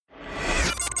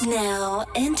Now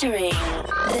entering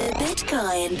the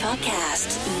Bitcoin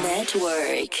Podcast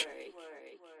Network.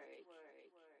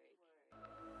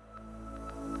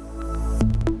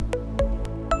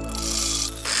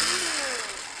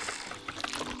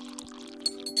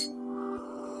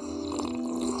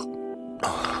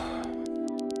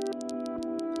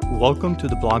 Welcome to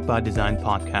the Block by Design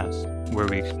podcast, where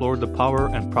we explore the power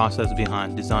and process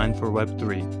behind design for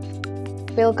Web3.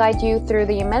 We'll guide you through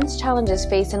the immense challenges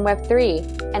faced in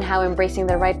Web3 and how embracing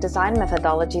the right design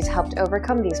methodologies helped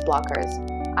overcome these blockers.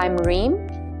 I'm Reem.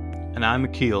 And I'm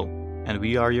Akil, and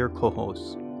we are your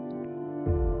co-hosts.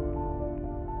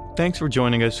 Thanks for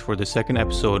joining us for the second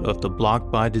episode of the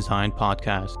Block by Design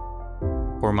podcast.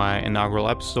 For my inaugural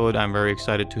episode, I'm very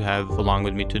excited to have along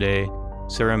with me today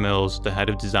Sarah Mills, the head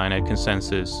of design at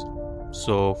ConsenSys.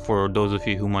 So for those of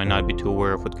you who might not be too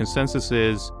aware of what ConsenSys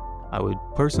is, I would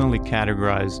personally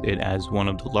categorize it as one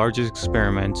of the largest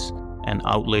experiments and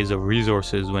outlays of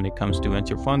resources when it comes to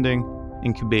venture funding,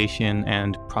 incubation,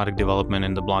 and product development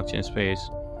in the blockchain space.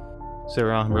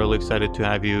 Sarah, I'm really excited to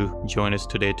have you join us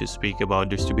today to speak about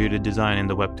distributed design in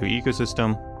the Web3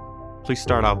 ecosystem. Please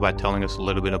start off by telling us a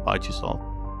little bit about yourself.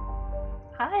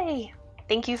 Hi,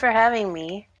 thank you for having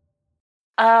me.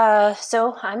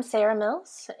 So I'm Sarah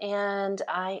Mills, and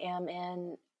I am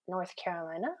in North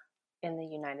Carolina in the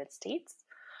United States.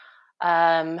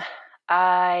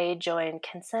 I joined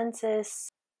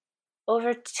ConsenSys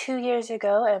over 2 years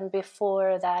ago, and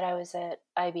before that I was at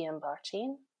IBM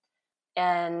Blockchain.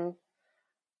 And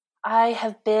I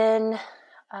have been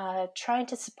trying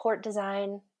to support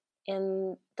design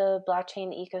in the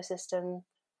blockchain ecosystem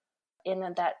in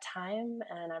that time,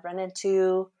 and I've run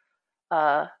into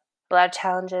a lot of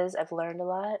challenges. I've learned a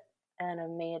lot, and I've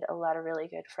made a lot of really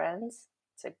good friends.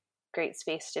 It's a great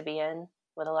space to be in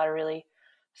with a lot of really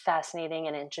fascinating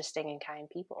and interesting and kind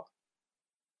people.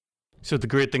 So the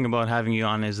great thing about having you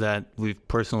on is that we've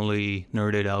personally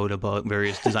nerded out about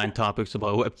various design topics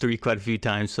about Web3 quite a few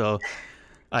times. So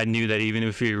I knew that even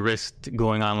if we risked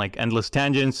going on like endless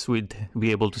tangents, we'd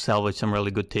be able to salvage some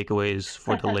really good takeaways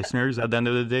for the listeners at the end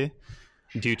of the day,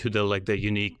 due to the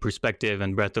unique perspective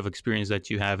and breadth of experience that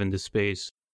you have in this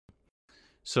space.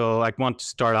 So I want to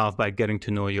start off by getting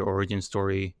to know your origin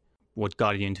story, what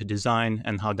got you into design,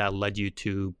 and how that led you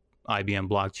to IBM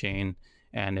Blockchain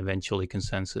and eventually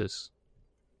ConsenSys.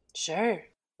 Sure.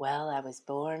 Well, I was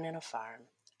born in a farm.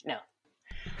 No.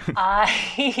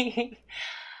 I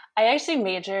actually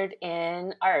majored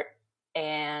in art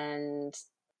and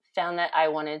found that I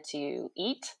wanted to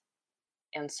eat.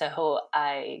 And so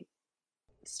I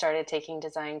started taking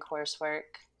design coursework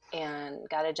and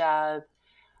got a job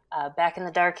back in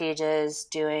the dark ages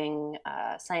doing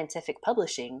scientific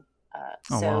publishing.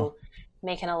 Wow.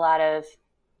 Making a lot of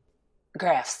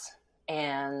graphs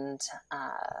and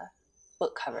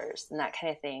book covers and that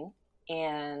kind of thing.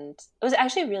 And it was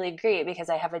actually really great because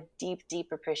I have a deep,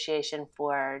 deep appreciation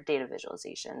for data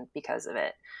visualization because of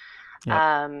it.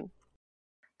 Yep.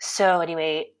 So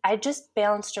anyway, I just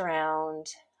bounced around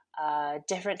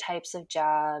different types of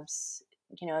jobs,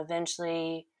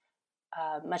 eventually,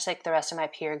 much like the rest of my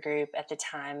peer group at the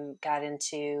time, got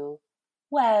into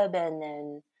web and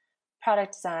then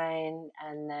product design.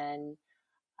 And then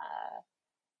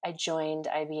I joined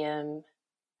IBM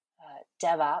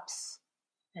DevOps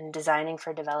and designing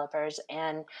for developers.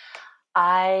 And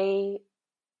I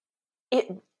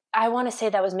want to say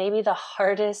that was maybe the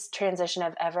hardest transition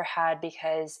I've ever had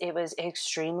because it was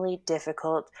extremely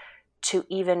difficult to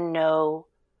even know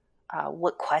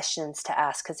what questions to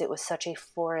ask because it was such a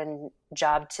foreign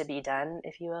job to be done,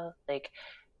 if you will. Like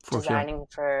designing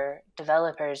for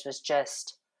developers was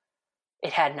just,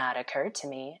 it had not occurred to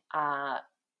me.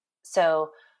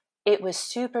 So it was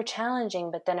super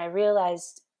challenging, but then I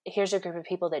realized here's a group of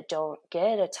people that don't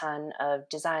get a ton of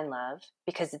design love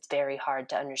because it's very hard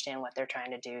to understand what they're trying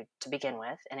to do to begin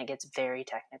with. And it gets very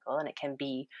technical and it can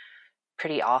be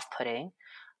pretty off-putting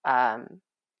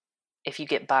if you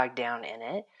get bogged down in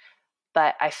it.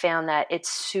 But I found that it's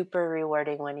super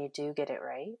rewarding when you do get it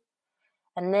right.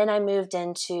 And then I moved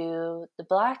into the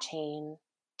blockchain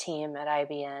team at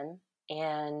IBM,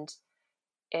 and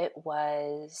it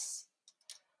was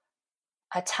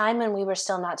a time when we were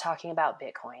still not talking about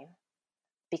Bitcoin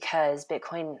because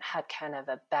Bitcoin had kind of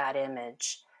a bad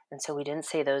image. And so we didn't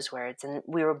say those words. And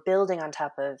we were building on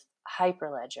top of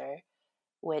Hyperledger,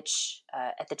 which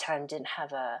at the time didn't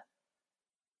have a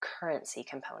currency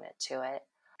component to it.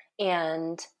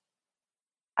 And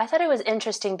I thought it was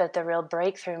interesting, but the real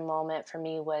breakthrough moment for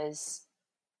me was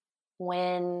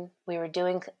when we were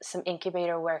doing some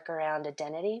incubator work around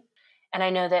identity. And I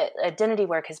know that identity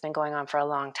work has been going on for a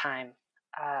long time.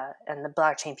 and the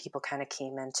blockchain people kind of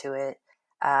came into it.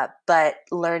 But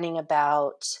learning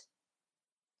about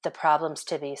the problems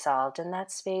to be solved in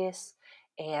that space,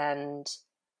 and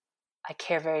I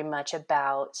care very much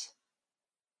about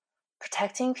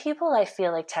protecting people. I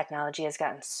feel like technology has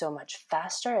gotten so much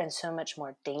faster and so much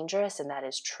more dangerous, and that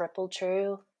is triple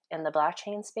true in the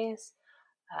blockchain space.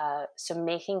 So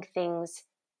making things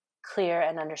clear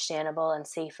and understandable and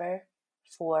safer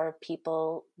for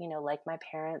people, like my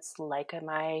parents, like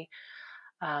my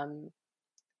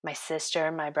my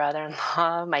sister, my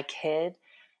brother-in-law, my kid.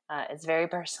 It's very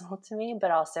personal to me,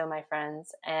 but also my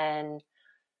friends. And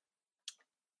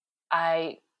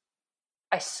I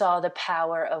saw the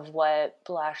power of what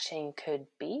blockchain could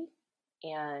be.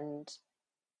 And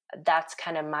that's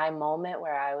kind of my moment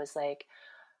where I was like,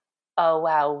 oh,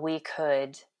 wow, we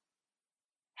could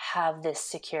have this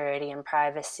security and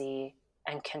privacy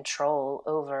and control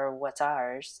over what's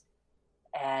ours.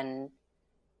 And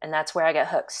that's where I got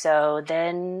hooked. So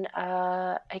then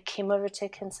I came over to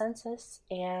ConsenSys,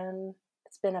 and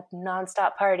it's been a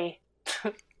nonstop party.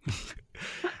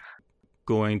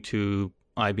 Going to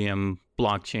IBM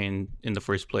blockchain in the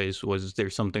first place, was there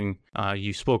something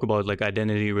you spoke about, like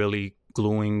identity really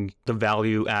gluing the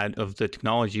value add of the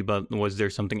technology, but was there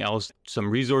something else, some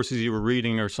resources you were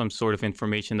reading or some sort of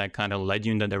information that kind of led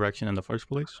you in that direction in the first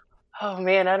place? Oh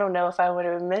man, I don't know if I would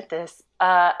admit this.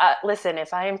 Listen,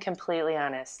 if I am completely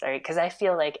honest, right, because I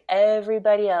feel like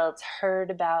everybody else heard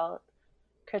about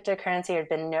cryptocurrency or had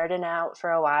been nerding out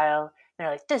for a while, and they're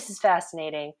like, this is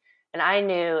fascinating. And I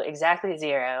knew exactly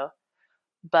zero,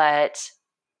 but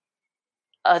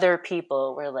other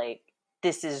people were like,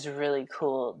 this is really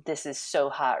cool. This is so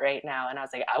hot right now. And I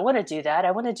was like, I want to do that. I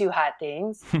want to do hot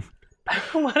things. I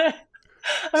want to.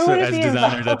 So as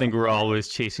designers, I think we're always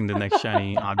chasing the next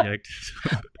shiny object.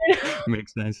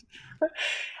 Makes sense.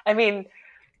 I mean,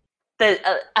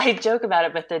 I joke about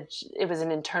it, but it was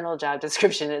an internal job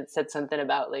description. It said something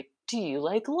about like, do you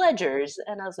like ledgers?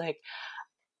 And I was like,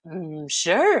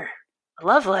 sure, I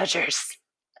love ledgers.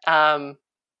 But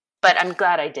I'm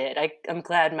glad I did. I'm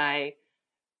glad my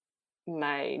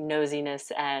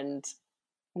nosiness and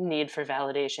need for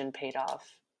validation paid off,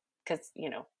 because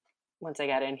once I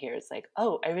got in here, it's like,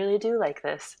 oh, I really do like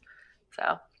this.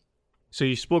 So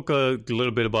you spoke a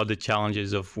little bit about the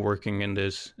challenges of working in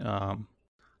this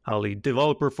highly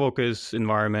developer-focused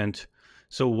environment.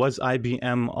 So was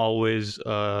IBM always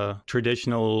a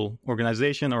traditional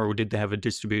organization, or did they have a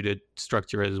distributed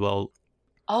structure as well?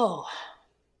 Oh,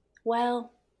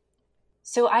 well,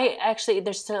 so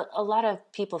there's still a lot of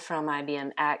people from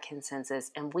IBM at ConsenSys,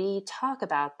 and we talk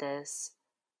about this,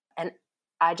 and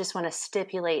I just want to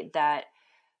stipulate that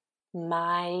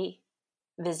my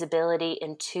visibility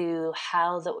into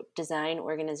how the design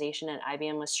organization at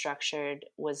IBM was structured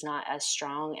was not as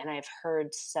strong, and I've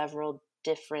heard several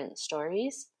different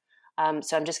stories.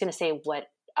 So I'm just going to say what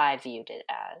I viewed it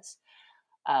as,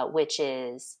 which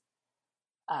is,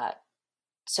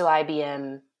 so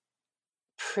IBM,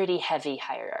 pretty heavy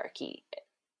hierarchy,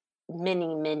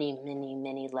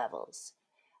 many levels.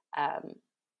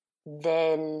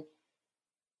 Then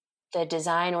the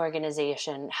design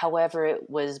organization, however it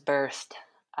was birthed,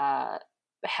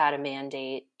 had a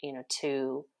mandate,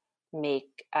 to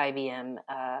make IBM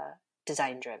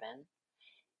design driven.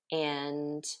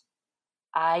 And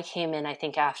I came in, I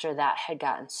think, after that had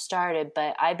gotten started,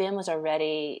 but IBM was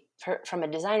already, from a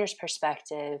designer's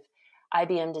perspective,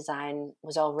 IBM design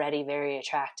was already very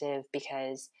attractive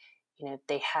because,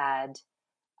 they had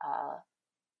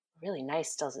really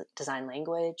nice design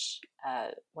language.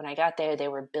 When I got there, they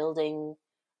were building,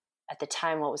 at the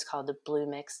time, what was called the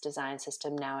Bluemix design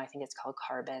system. Now I think it's called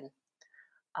Carbon.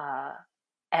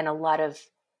 And a lot of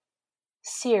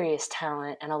serious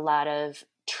talent and a lot of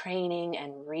training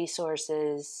and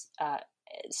resources.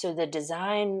 So the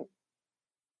design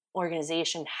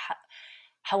organization,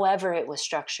 however it was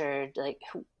structured, like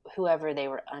whoever they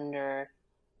were under,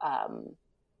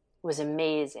 was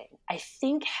amazing. I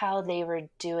think how they were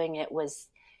doing it was,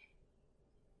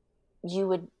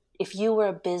 if you were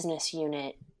a business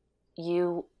unit,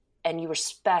 you were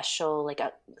special, like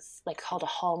called a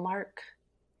Hallmark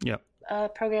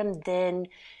program, then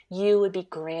you would be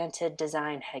granted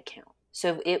design headcount.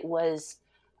 So it was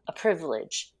a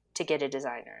privilege to get a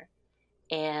designer.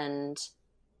 And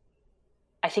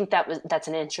I think that's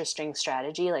an interesting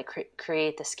strategy, like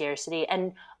create the scarcity.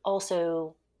 And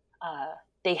also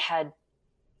they had,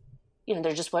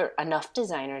 there just weren't enough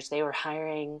designers. They were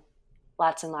hiring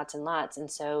lots and lots and lots.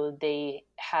 And so they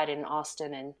had in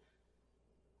Austin and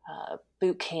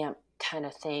boot camp kind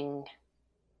of thing,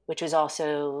 which was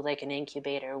also like an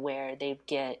incubator where they'd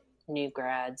get new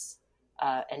grads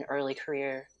and early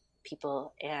career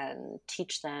people and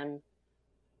teach them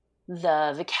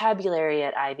the vocabulary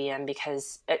at IBM,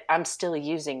 because I'm still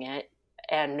using it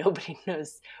and nobody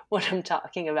knows what I'm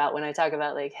talking about when I talk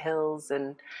about like hills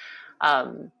and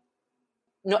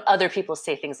no, other people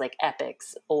say things like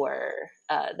epics or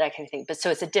that kind of thing. But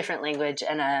so it's a different language,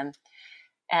 and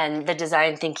the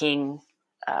design thinking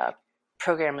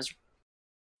program was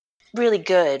really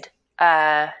good.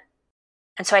 And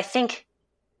so I think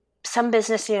some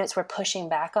business units were pushing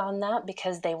back on that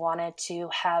because they wanted to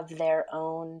have their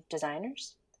own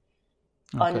designers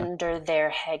under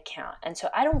their headcount. And so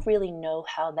I don't really know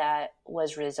how that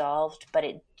was resolved, but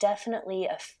it definitely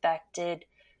affected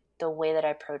the way that I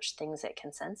approach things at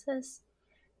Consensus,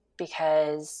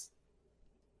 because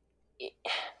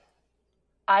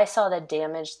I saw the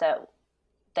damage that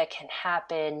can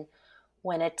happen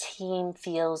when a team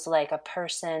feels like a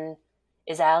person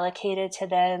is allocated to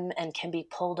them and can be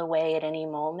pulled away at any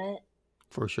moment.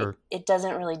 For sure. It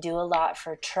doesn't really do a lot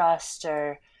for trust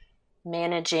or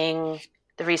managing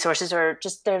the resources or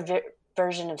just their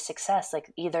version of success.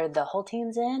 Like either the whole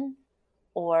team's in,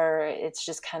 or it's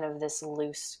just kind of this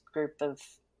loose group of,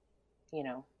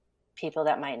 people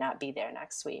that might not be there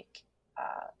next week.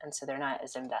 And so they're not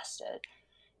as invested.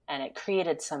 And it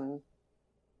created some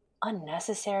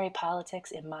unnecessary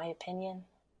politics, in my opinion,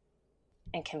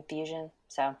 and confusion.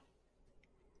 So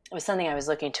it was something I was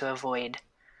looking to avoid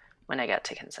when I got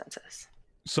to Consensus.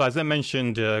 So as I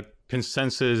mentioned,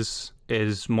 Consensus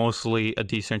is mostly a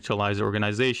decentralized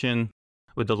organization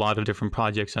with a lot of different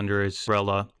projects under its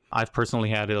umbrella. I've personally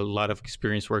had a lot of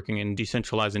experience working in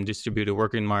decentralized and distributed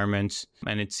work environments,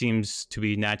 and it seems to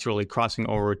be naturally crossing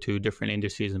over to different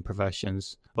industries and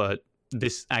professions. But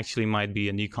this actually might be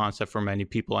a new concept for many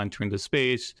people entering the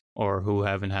space or who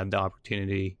haven't had the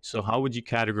opportunity. So how would you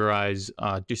categorize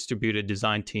a distributed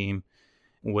design team?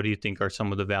 What do you think are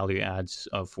some of the value adds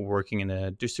of working in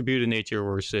a distributed nature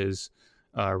versus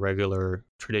regular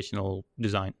traditional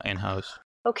design in-house?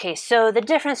 Okay, so the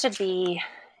difference would be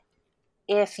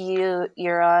if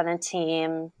you're on a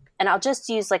team, and I'll just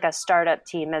use like a startup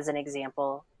team as an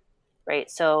example, right?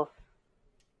 So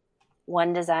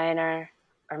one designer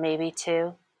or maybe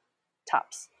two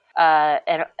tops at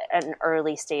an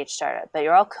early stage startup, but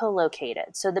you're all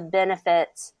co-located. So the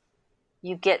benefits,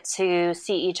 you get to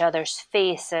see each other's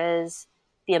faces.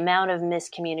 The amount of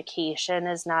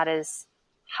miscommunication is not as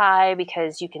high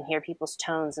because you can hear people's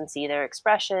tones and see their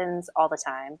expressions all the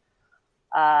time.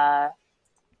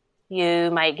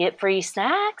 You might get free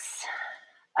snacks,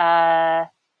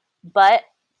 but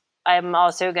I'm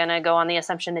also going to go on the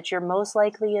assumption that you're most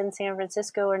likely in San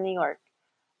Francisco or New York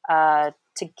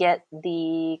to get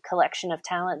the collection of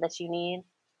talent that you need.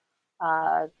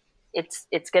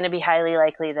 It's going to be highly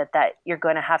likely that you're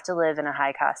going to have to live in a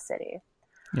high-cost city.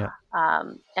 Yeah.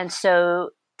 And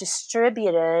so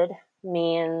distributed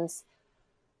means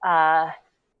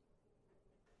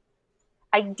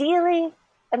ideally,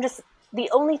 the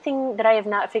only thing that I have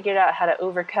not figured out how to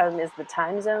overcome is the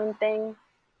time zone thing.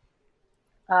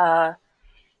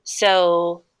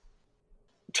 So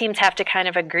teams have to kind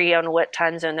of agree on what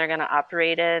time zone they're going to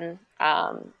operate in.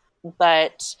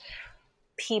 But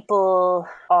people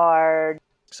are...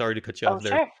 Sorry to cut you off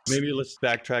there. Sure. Maybe let's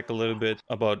backtrack a little bit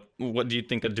about what do you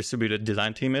think a distributed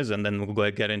design team is, and then we'll go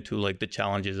get into like the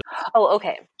challenges. Oh,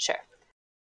 okay. Sure.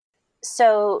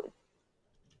 So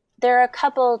there are a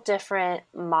couple different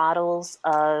models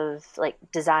of like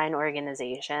design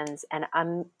organizations, and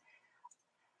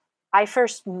I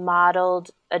first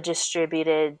modeled a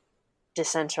distributed,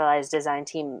 decentralized design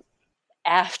team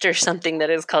after something that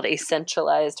is called a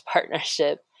centralized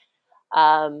partnership,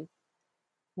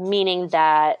 meaning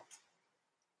that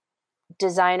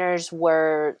designers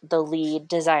were the lead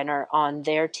designer on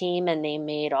their team and they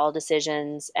made all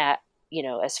decisions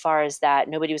as far as that.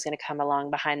 Nobody was going to come along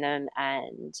behind them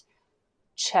and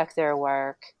check their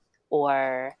work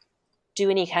or do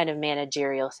any kind of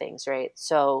managerial things, right?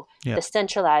 So the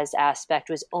centralized aspect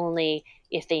was only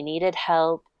if they needed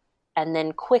help and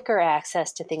then quicker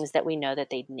access to things that we know that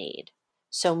they'd need.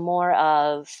 So more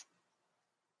of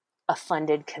a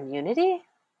funded community,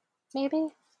 maybe.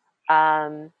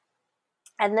 And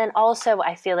then also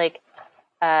I feel like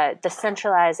the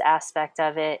centralized aspect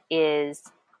of it is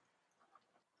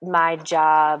my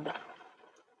job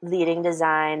leading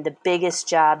design. The biggest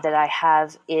job that I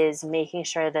have is making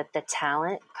sure that the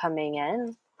talent coming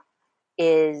in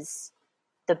is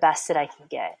the best that I can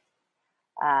get.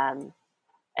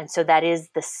 And so that is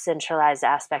the centralized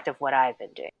aspect of what I've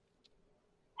been doing.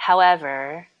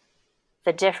 However,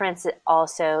 the difference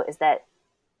also is that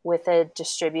with a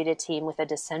distributed team, with a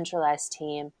decentralized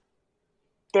team,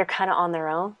 they're kind of on their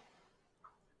own.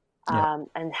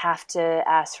 and have to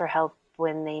ask for help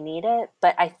when they need it.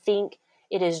 But I think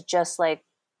it is just like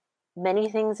many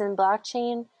things in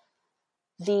blockchain,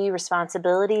 the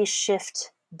responsibilities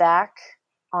shift back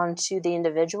onto the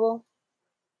individual.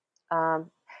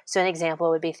 So an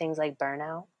example would be things like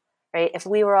burnout, right? If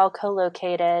we were all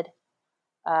co-located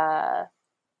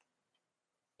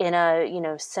in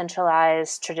a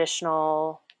centralized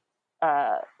traditional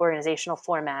organizational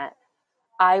format,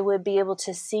 I would be able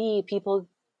to see people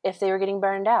if they were getting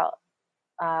burned out.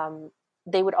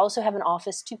 They would also have an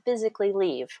office to physically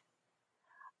leave.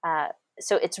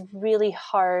 So it's really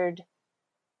hard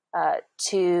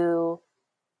to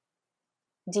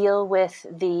deal with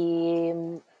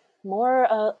the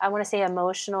more, I want to say,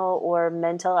 emotional or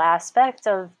mental aspect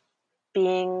of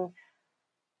being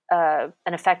an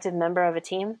effective member of a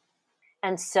team.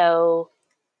 And so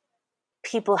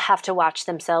people have to watch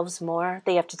themselves more.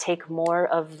 They have to take more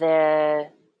of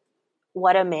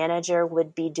what a manager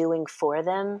would be doing for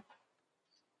them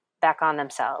back on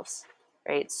themselves,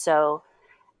 right? So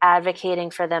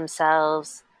advocating for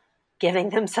themselves, giving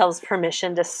themselves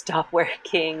permission to stop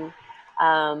working,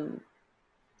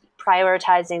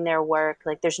 prioritizing their work.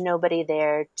 Like there's nobody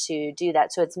there to do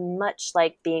that. So it's much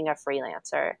like being a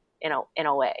freelancer in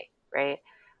a way, right?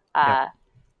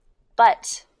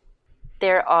 But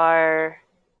there are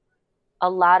a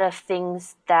lot of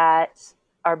things that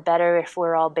are better if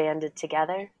we're all banded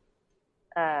together,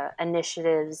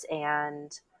 initiatives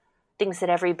and things that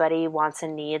everybody wants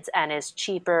and needs, and is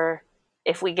cheaper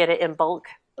if we get it in bulk,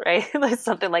 right? Like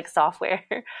something like software,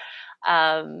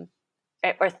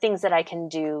 or things that I can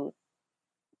do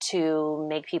to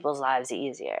make people's lives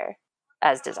easier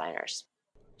as designers.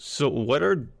 So what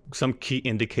are some key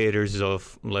indicators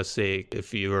of, let's say,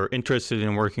 if you're interested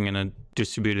in working in a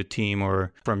distributed team,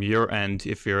 or from your end,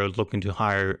 if you're looking to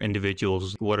hire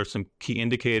individuals, what are some key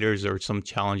indicators or some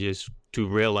challenges to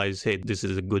realize, hey, this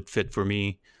is a good fit for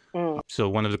me? So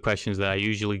one of the questions that I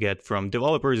usually get from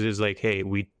developers is like, hey,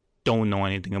 we don't know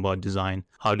anything about design.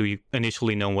 How do we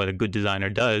initially know what a good designer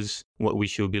does, what we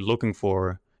should be looking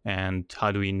for, and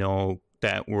how do we know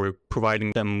that we're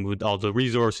providing them with all the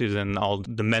resources and all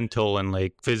the mental and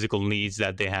like physical needs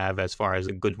that they have as far as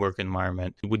a good work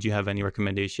environment? Would you have any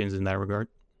recommendations in that regard?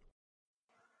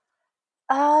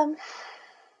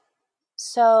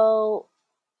 So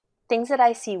things that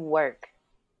I see work,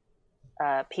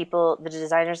 the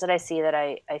designers that I see that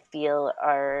I feel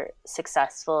are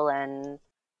successful and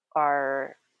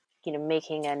are,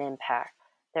 making an impact.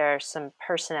 There are some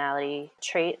personality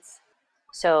traits.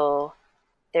 So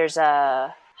there's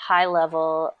a high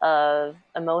level of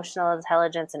emotional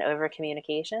intelligence and over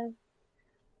communication,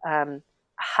 a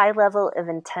high level of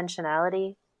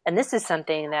intentionality. And this is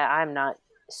something that I'm not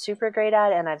super great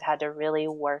at, and I've had to really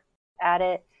work at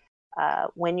it.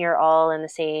 When you're all in the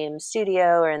same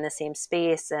studio or in the same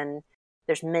space, and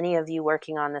there's many of you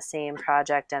working on the same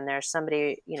project, and there's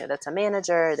somebody, that's a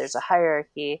manager, there's a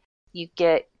hierarchy, you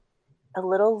get a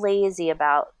little lazy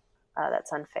about,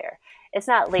 that's unfair. It's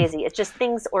not lazy. It's just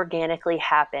things organically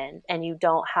happen and you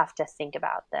don't have to think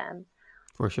about them.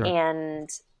 For sure. And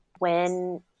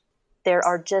when there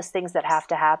are just things that have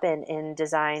to happen in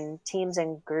design teams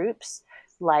and groups,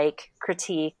 like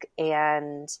critique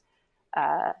and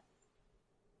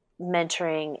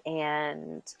mentoring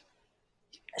and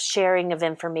sharing of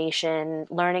information,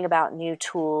 learning about new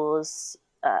tools,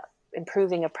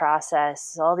 improving a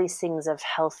process, all these things of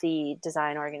healthy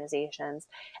design organizations.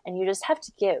 And you just have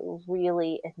to get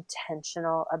really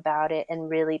intentional about it and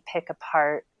really pick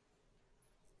apart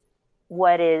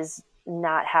what is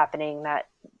not happening that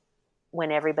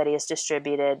when everybody is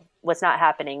distributed, what's not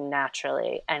happening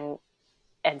naturally, and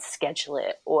schedule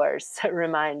it, or set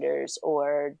reminders,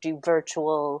 or do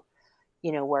virtual,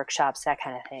 workshops, that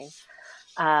kind of thing.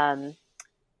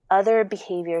 Other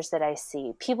behaviors that I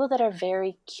see, people that are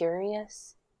very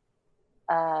curious,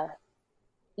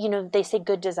 they say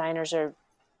good designers are,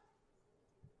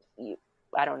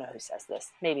 I don't know who says this.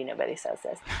 Maybe nobody says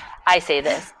this. I say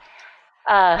this.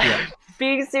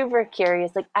 Being super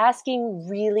curious, like asking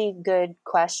really good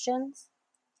questions,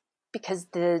 because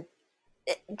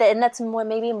and that's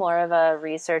maybe more of a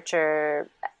researcher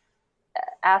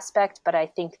aspect, but I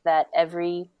think that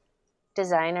every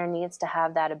designer needs to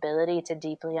have that ability to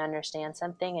deeply understand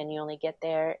something, and you only get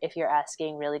there if you're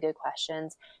asking really good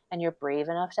questions and you're brave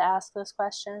enough to ask those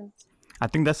questions. I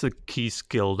think that's a key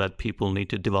skill that people need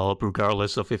to develop,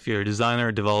 regardless of if you're a designer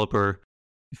or developer.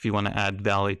 If you want to add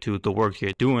value to the work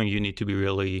you're doing, you need to be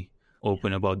really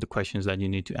open about the questions that you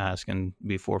need to ask and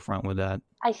be forefront with that.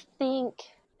 I think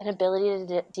an ability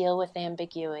to deal with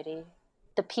ambiguity.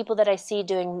 The people that I see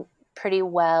doing pretty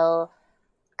well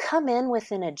come in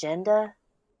with an agenda.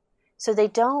 So they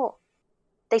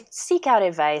seek out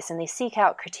advice and they seek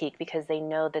out critique because they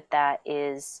know that that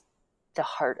is the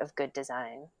heart of good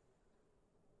design.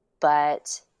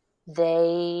 But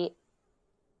they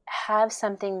have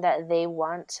something that they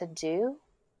want to do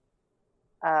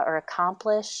or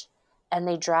accomplish, and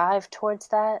they drive towards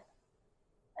that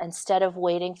instead of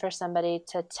waiting for somebody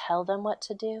to tell them what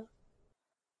to do,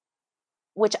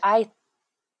 which I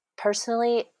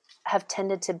personally have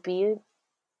tended to be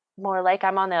more like.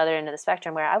 I'm on the other end of the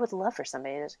spectrum where I would love for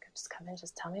somebody to just come in and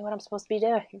just tell me what I'm supposed to be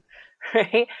doing,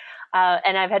 right?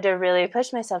 And I've had to really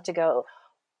push myself to go,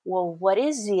 well, what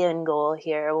is the end goal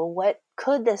here? Well, what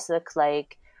could this look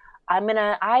like? I'm going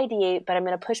to ideate, but I'm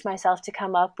going to push myself to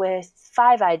come up with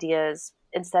 5 ideas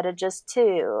instead of just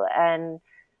 2. And,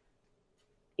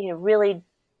 really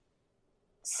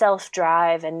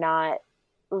self-drive and not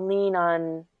lean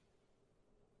on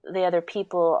the other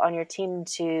people on your team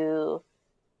to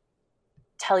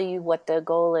tell you what the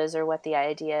goal is or what the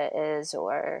idea is,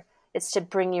 or it's to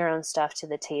bring your own stuff to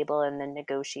the table and then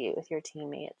negotiate with your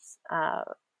teammates.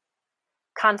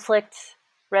 Conflict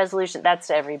resolution, that's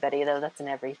to everybody, though. That's in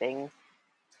everything.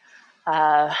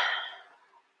 I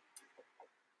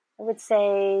would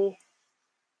say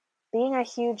being a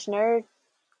huge nerd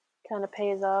kind of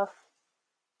pays off.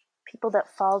 People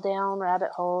that fall down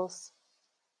rabbit holes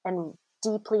and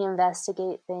deeply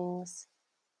investigate things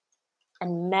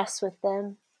and mess with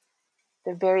them.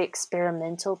 They're very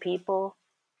experimental people.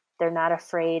 They're not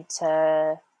afraid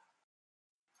to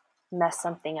mess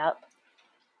something up.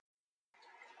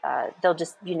 They'll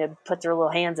just, put their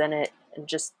little hands in it and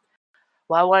just,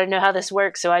 I want to know how this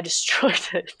works, so I destroyed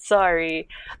it. Sorry.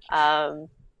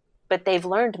 But they've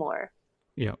learned more.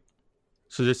 Yeah.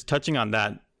 So just touching on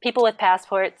that. People with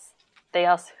passports, they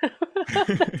also,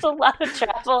 that's a lot of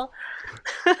travel.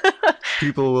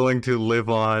 People willing to live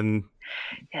on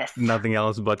nothing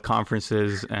else but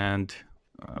conferences and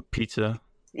pizza.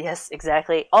 Yes,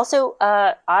 exactly. Also,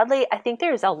 oddly, I think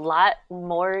there's a lot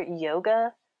more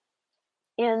yoga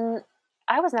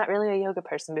I was not really a yoga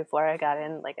person before I got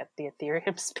in at the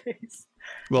Ethereum space.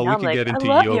 Well, we could get into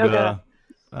yoga.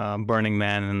 Burning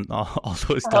Man and all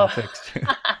those topics.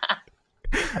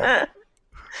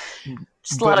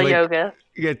 Just a lot of yoga.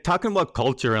 Yeah, talking about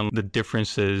culture and the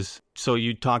differences. So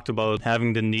you talked about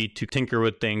having the need to tinker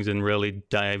with things and really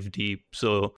dive deep.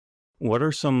 So what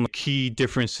are some key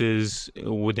differences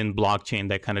within blockchain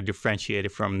that kind of differentiate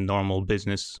it from normal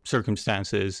business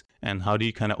circumstances? And how do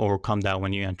you kind of overcome that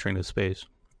when you're entering the space?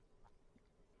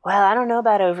 Well, I don't know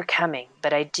about overcoming,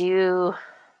 but I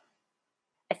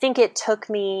think it took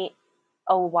me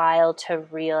a while to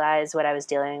realize what I was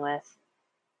dealing with.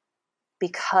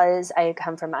 Because I had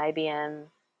come from IBM,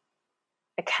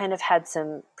 I kind of had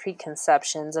some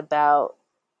preconceptions about,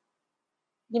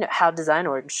 how design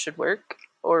orgs should work,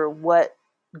 or what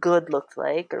good looked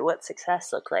like, or what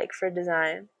success looked like for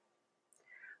design.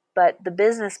 But the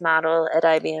business model at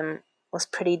IBM was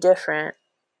pretty different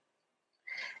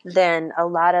than a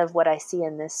lot of what I see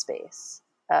in this space,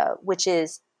 which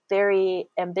is very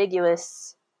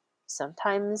ambiguous,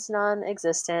 sometimes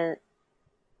non-existent,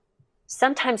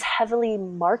 sometimes heavily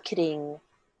marketing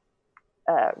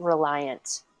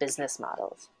reliant business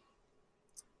models.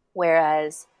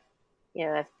 Whereas,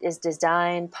 is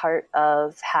design part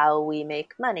of how we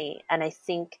make money? And I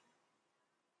think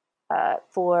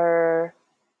for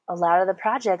a lot of the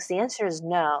projects, the answer is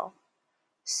no.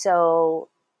 So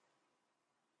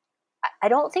I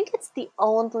don't think it's the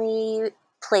only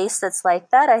place that's like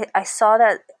that. I saw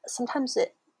that sometimes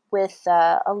with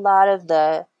a lot of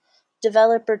the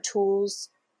developer tools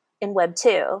in Web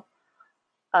 2.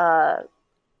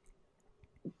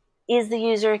 Is the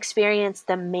user experience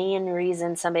the main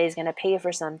reason somebody's going to pay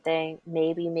for something?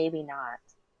 Maybe, maybe not.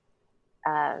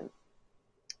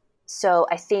 So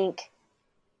I think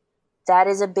that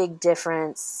is a big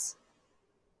difference,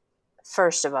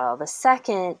 first of all. The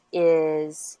second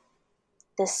is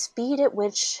the speed at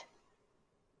which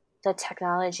the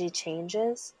technology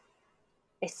changes.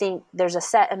 I think there's a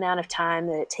set amount of time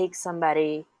that it takes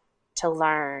somebody to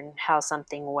learn how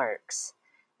something works.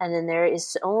 And then there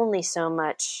is only so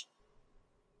much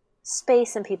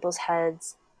space in people's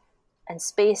heads and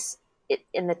space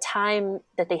in the time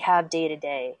that they have day to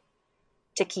day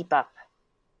to keep up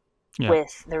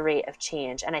with the rate of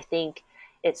change. And I think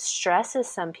it stresses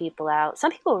some people out.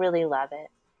 Some people really love it.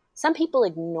 Some people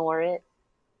ignore it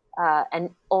and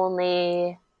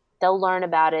they'll learn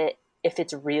about it if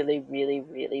it's really, really,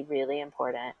 really, really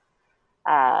important.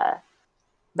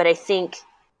 But I think,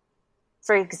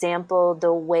 for example,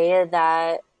 the way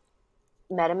that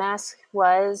MetaMask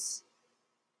was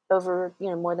over,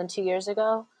 more than 2 years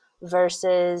ago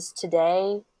versus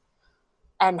today,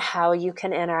 and how you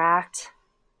can interact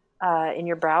in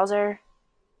your browser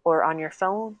or on your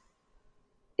phone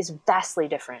is vastly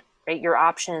different, right? Your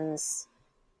options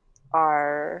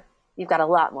you've got a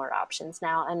lot more options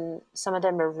now, and some of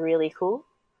them are really cool.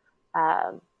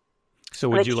 So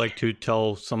would you like to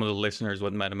tell some of the listeners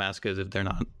what MetaMask is if they're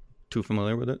not too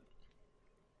familiar with it?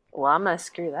 Well, I'm going to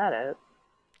screw that up.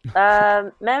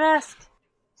 MetaMask,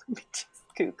 let me just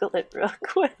Google it real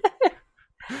quick.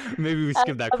 Maybe we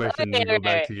skip that question and go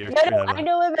back to your... No, I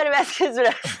know what MetaMask is,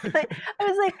 but I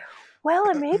was like, well,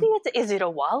 and maybe is it a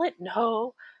wallet?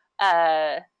 No.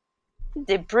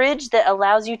 The bridge that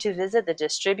allows you to visit the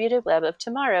distributed web of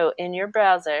tomorrow in your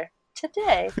browser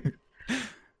today.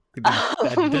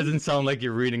 That doesn't sound like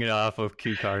you're reading it off of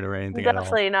QCard or anything at all.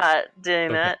 Definitely not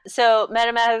doing that. So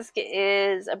MetaMask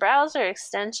is a browser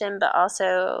extension, but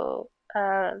also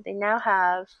they now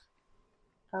have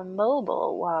a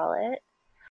mobile wallet.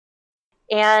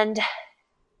 And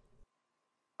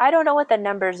I don't know what the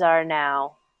numbers are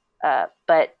now,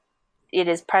 but it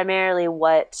is primarily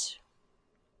what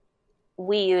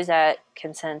we use at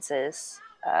Consensus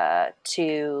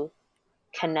to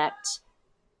connect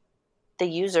the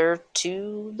user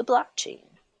to the blockchain.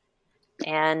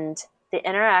 And the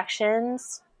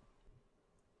interactions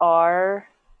are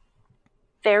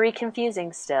very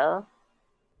confusing still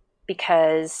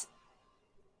because,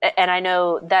 and I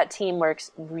know that team works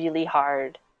really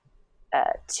hard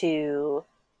to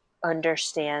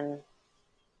understand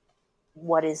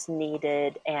what is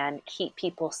needed and keep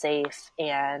people safe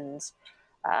and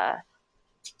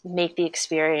make the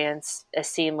experience as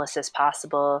seamless as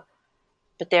possible.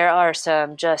 But there are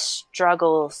some just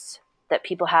struggles that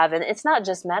people have. And it's not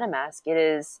just MetaMask. It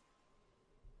is,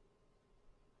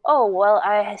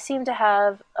 I seem to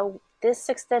have this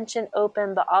extension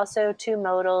open, but also 2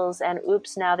 modals. And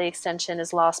oops, now the extension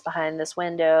is lost behind this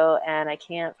window and I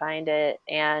can't find it.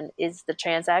 And is the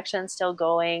transaction still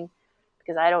going?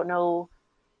 Because I don't know,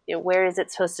 where is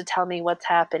it supposed to tell me what's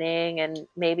happening? And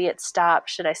maybe it stopped.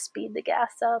 Should I speed the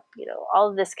gas up? All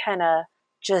of this kind of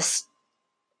just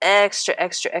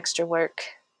extra work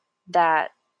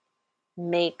that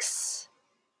makes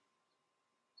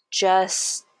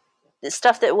just the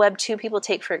stuff that Web 2 people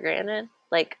take for granted.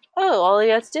 Like, all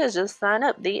you have to do is just sign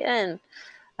up, the end.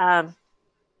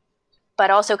 But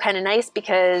also kind of nice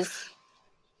because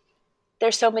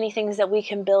there's so many things that we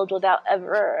can build without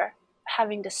ever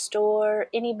having to store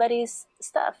anybody's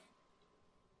stuff.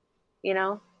 We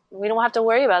don't have to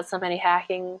worry about somebody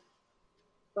hacking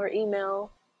our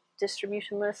email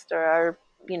distribution list or our,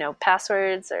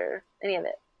 passwords or any of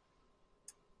it,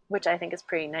 which I think is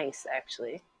pretty nice,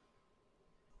 actually.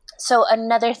 So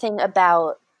another thing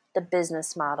about the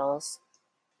business models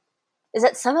is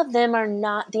that some of them are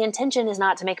not, the intention is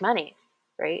not to make money,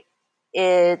 right?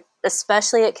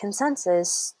 Especially at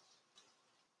Consensus,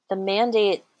 the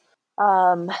mandate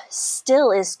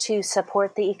still is to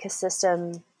support the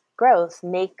ecosystem growth,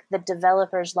 make the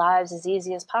developers' lives as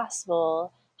easy as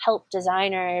possible, help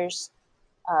designers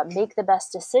make the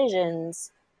best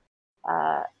decisions,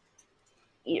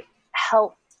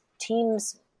 help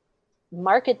teams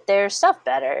market their stuff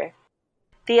better.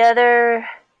 The other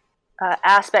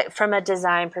aspect from a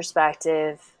design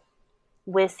perspective,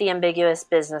 with the ambiguous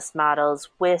business models,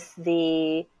 with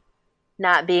the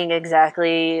not being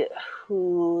exactly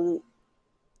who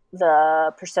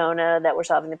the persona that we're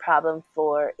solving the problem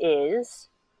for is,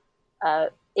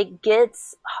 it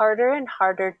gets harder and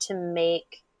harder to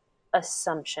make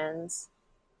assumptions,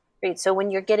 right? So when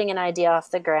you're getting an idea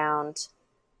off the ground,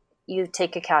 you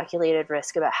take a calculated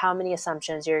risk about how many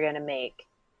assumptions you're going to make,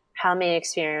 how many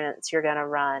experiments you're going to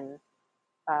run.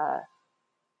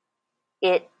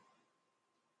 It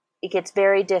gets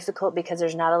very difficult because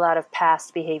there's not a lot of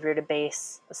past behavior to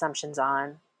base assumptions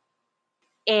on.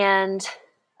 And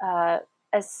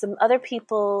as some other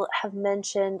people have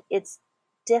mentioned, it's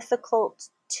difficult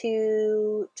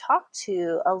to talk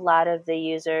to a lot of the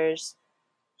users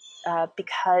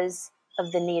because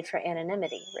of the need for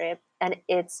anonymity, right? And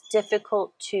it's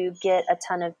difficult to get a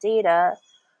ton of data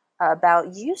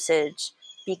about usage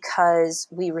because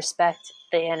we respect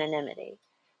the anonymity.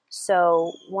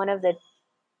 So one of the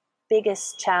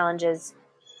biggest challenges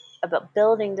about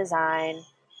building design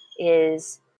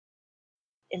is,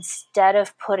 instead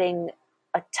of putting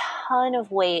a ton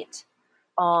of weight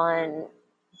on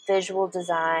visual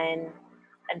design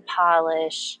and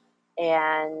polish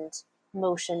and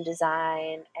motion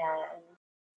design and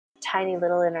tiny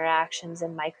little interactions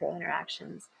and micro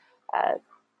interactions,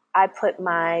 I put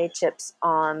my chips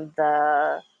on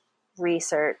the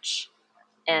research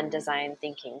and design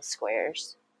thinking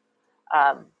squares.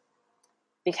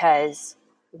 because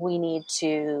we need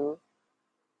to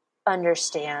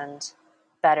understand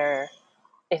better.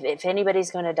 If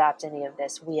anybody's going to adopt any of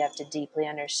this, we have to deeply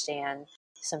understand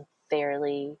some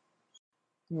fairly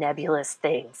nebulous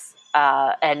things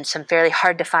and some fairly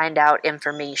hard to find out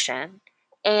information.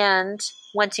 And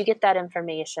once you get that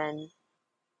information,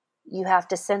 you have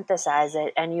to synthesize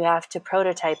it, and you have to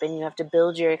prototype, and you have to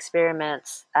build your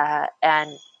experiments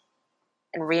and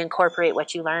reincorporate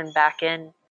what you learn back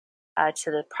in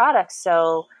to the product.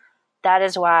 So that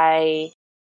is why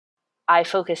I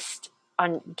focused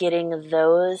on getting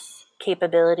those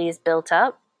capabilities built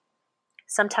up.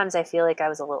 Sometimes I feel like I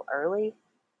was a little early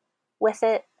with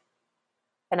it,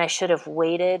 and I should have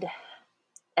waited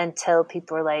until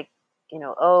people were like,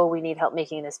 oh, we need help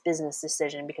making this business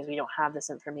decision because we don't have this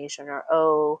information, or,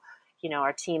 oh,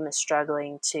 our team is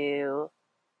struggling to,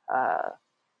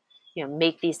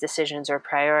 make these decisions or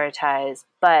prioritize.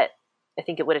 But I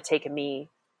think it would have taken me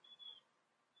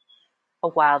a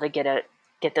while to get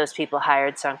those people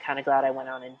hired. So I'm kind of glad I went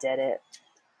on and did it.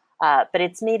 But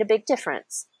it's made a big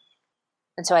difference.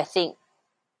 And so I think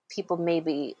people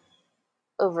maybe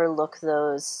overlook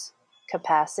those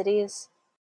capacities.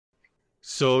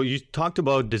 So you talked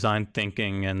about design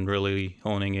thinking and really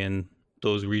honing in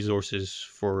those resources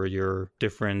for your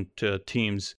different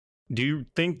teams. Do you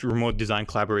think remote design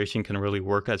collaboration can really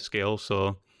work at scale?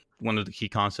 So one of the key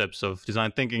concepts of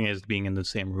design thinking is being in the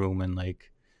same room and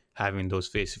having those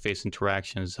face-to-face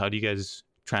interactions. How do you guys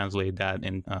translate that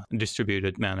in a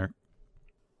distributed manner?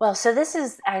 Well, so this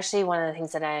is actually one of the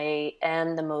things that I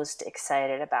am the most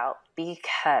excited about,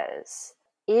 because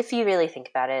if you really think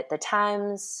about it, the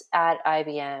times at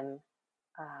IBM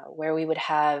where we would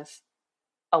have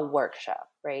a workshop,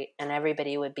 right, and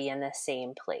everybody would be in the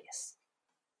same place,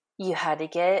 you had to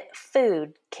get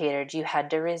food catered, you had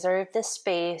to reserve the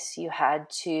space, you had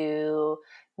to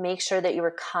make sure that you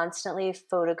were constantly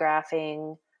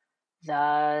photographing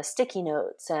the sticky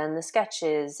notes and the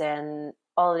sketches and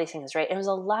all of these things, right? It was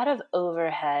a lot of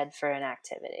overhead for an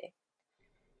activity.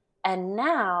 And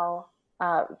now,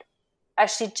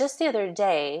 actually just the other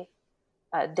day,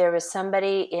 there was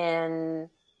somebody in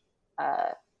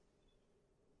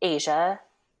Asia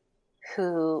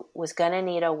who was going to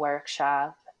need a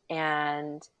workshop,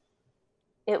 and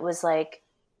it was like,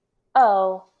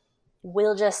 oh,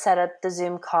 we'll just set up the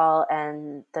Zoom call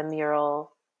and the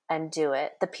mural and do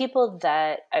it. The people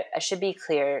that, I should be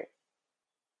clear,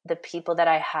 the people that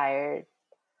I hired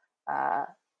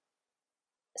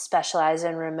specialize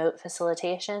in remote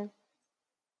facilitation,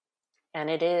 and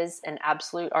it is an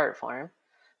absolute art form,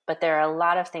 but there are a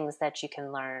lot of things that you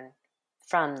can learn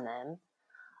from them.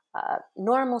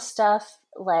 Normal stuff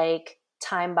like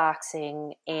time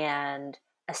boxing and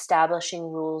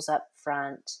establishing rules up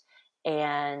front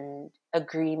and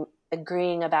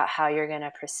agreeing about how you're going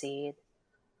to proceed.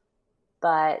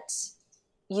 But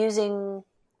using,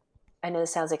 I know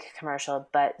this sounds like a commercial,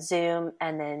 but Zoom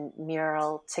and then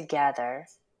Mural together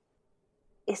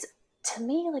is, to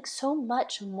me, so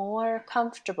much more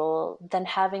comfortable than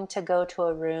having to go to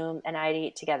a room and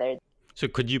ideate together. So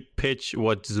could you pitch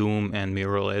what Zoom and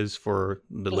Mural is for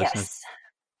the listeners? Yes.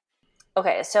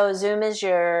 Okay, so Zoom is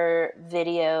your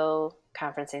video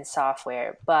conferencing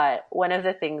software, but one of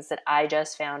the things that I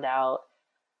just found out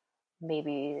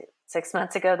maybe 6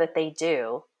 months ago that they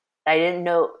do, I did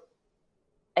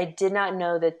not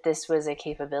know that this was a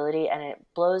capability, and it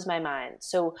blows my mind.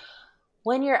 So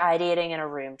when you're ideating in a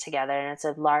room together and it's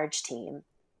a large team,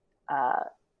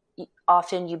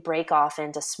 often you break off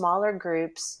into smaller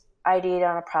groups, ideate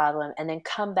on a problem, and then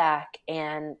come back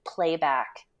and play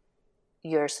back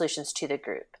your solutions to the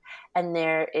group. And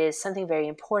there is something very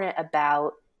important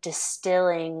about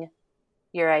distilling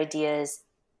your ideas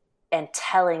and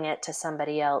telling it to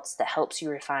somebody else that helps you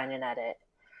refine and edit.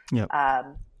 Yep.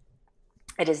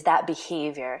 It is that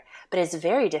behavior, but it's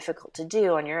very difficult to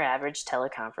do on your average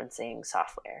teleconferencing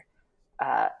software.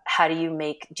 Do you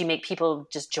make people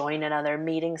just join another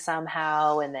meeting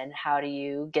somehow? And then how do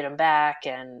you get them back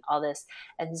and all this?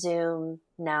 And Zoom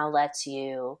now lets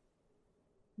you,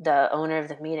 the owner of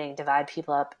the meeting, divide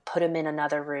people up, put them in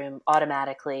another room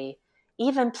automatically,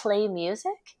 even play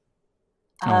music.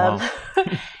 Wow.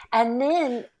 And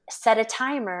then set a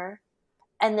timer,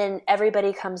 and then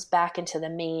everybody comes back into the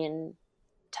main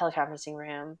teleconferencing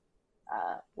room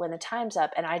when the time's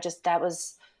up. And that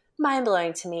was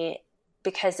mind-blowing to me,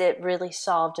 because it really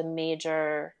solved a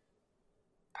major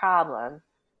problem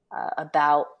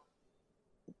about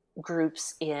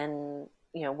groups in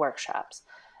workshops.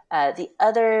 The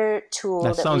other tool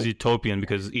that sounds utopian,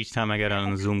 because each time I get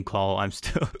on a Zoom call, I'm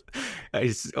still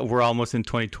we're almost in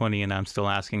 2020 and I'm still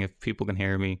asking if people can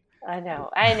hear me. I know.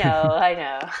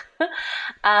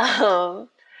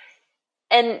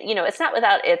 And it's not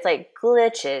without its like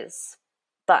glitches,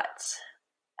 but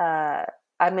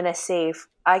I'm gonna save.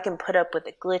 I can put up with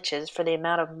the glitches for the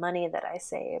amount of money that I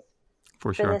save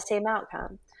For for the sure. same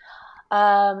outcome.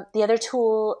 The other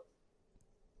tool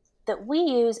that we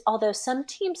use, although some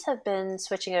teams have been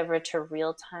switching over to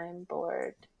real-time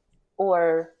board,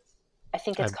 or I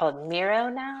think it's I, called Miro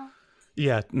now.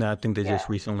 yeah, no, I think they Yeah, just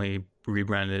recently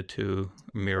rebranded to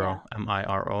yeah. Miro,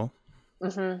 Miro.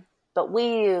 But we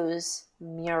use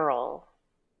Mural,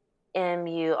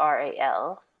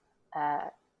 Mural, uh,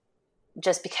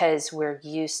 just because we're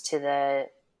used to the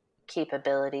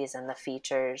capabilities and the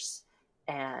features.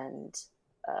 And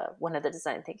one of the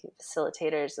design thinking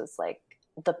facilitators is like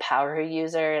the power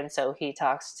user, and so he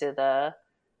talks to the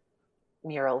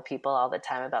Mural people all the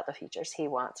time about the features he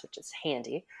wants, which is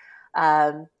handy.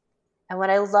 Um, and what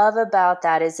I love about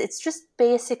that is it's just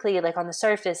basically like on the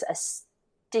surface a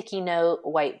sticky note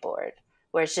whiteboard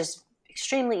where it's just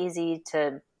extremely easy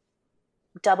to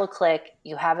double click.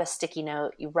 You have a sticky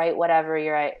note. You write whatever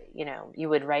you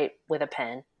would write with a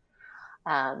pen.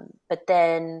 But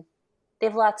then they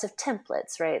have lots of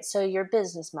templates, right? So your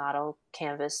business model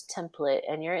canvas template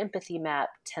and your empathy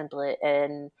map template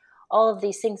and all of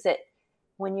these things that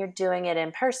when you're doing it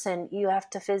in person, you have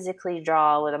to physically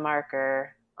draw with a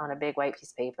marker on a big white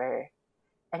piece of paper,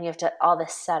 and you have to all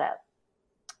this setup.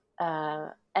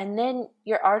 And then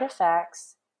your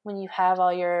artifacts, when you have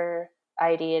all your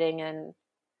ideating and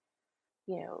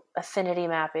affinity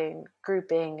mapping,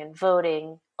 grouping, and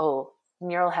voting. Oh,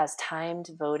 Mural has timed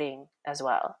voting as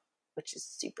well, which is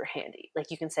super handy.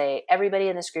 Like you can say everybody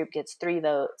in this group gets 3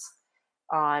 votes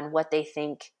on what they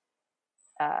think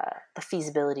the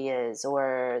feasibility is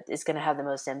or is going to have the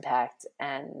most impact,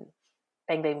 and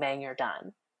bang, bang, bang, you're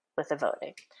done with the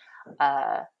voting.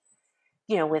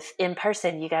 With in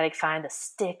person, you got to find the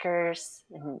stickers,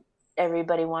 and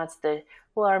everybody wants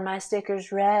well, are my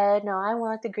stickers red? No, I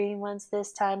want the green ones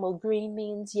this time. Well, green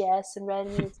means yes, and red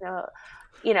means no.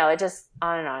 It just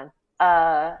on and on.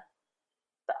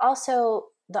 But also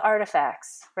the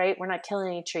artifacts, right? We're not killing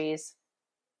any trees.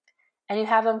 And you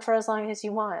have them for as long as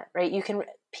you want, right?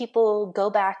 People go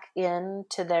back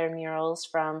into their murals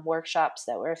from workshops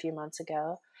that were a few months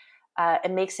ago.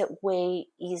 It makes it way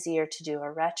easier to do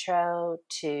a retro,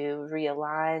 to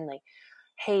realign, like,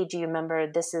 hey, do you remember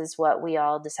this is what we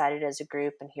all decided as a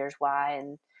group and here's why.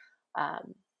 And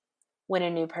when a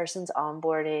new person's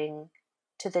onboarding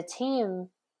to the team,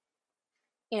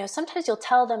 sometimes you'll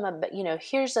tell them about,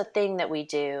 here's a thing that we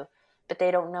do, but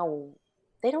they don't know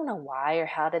why or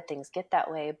how did things get that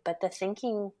way. But the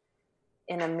thinking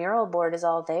in a mural board is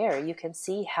all there. You can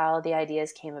see how the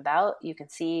ideas came about. You can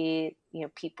see,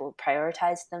 people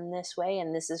prioritized them this way,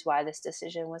 and this is why this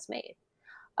decision was made.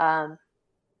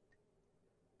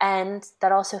 And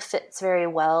that also fits very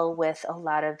well with a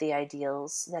lot of the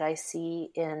ideals that I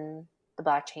see in the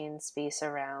blockchain space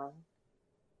around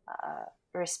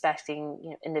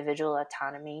respecting individual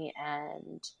autonomy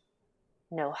and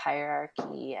no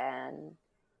hierarchy and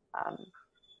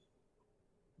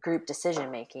group decision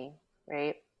making,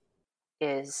 right?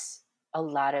 It's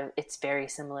very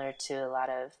similar to a lot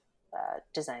of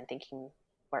design thinking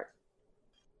work.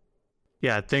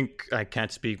 Yeah, I think I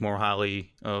can't speak more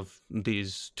highly of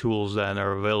these tools that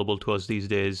are available to us these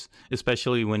days,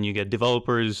 especially when you get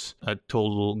developers, a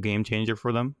total game changer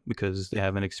for them because they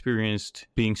haven't experienced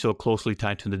being so closely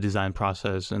tied to the design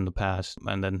process in the past,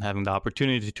 and then having the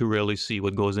opportunity to really see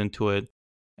what goes into it,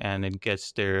 and it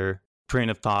gets their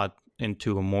train of thought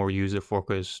into a more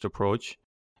user-focused approach,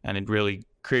 and it really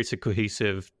creates a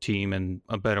cohesive team and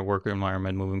a better work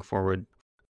environment moving forward.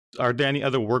 Are there any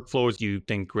other workflows you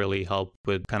think really help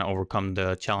with kind of overcome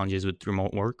the challenges with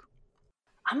remote work?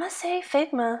 I'm going to say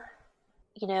Figma.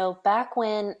 Back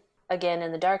when, again,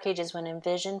 in the dark ages when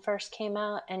InVision first came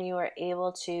out and you were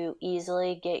able to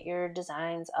easily get your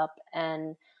designs up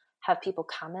and have people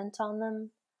comment on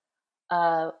them,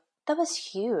 that was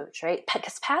huge, right?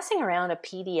 Because passing around a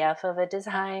PDF of a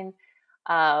design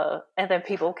and then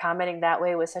people commenting that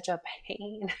way was such a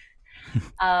pain.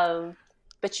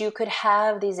 But you could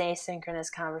have these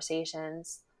asynchronous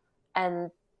conversations,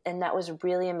 and that was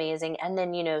really amazing. And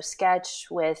then Sketch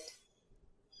with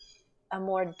a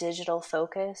more digital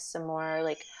focus, a more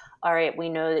like, all right, we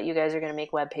know that you guys are going to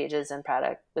make web pages and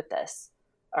product with this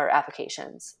or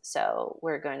applications, so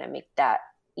we're going to make that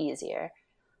easier.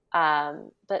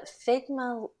 But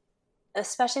Figma,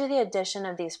 especially with the addition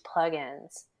of these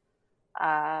plugins,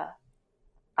 I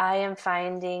am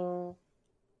finding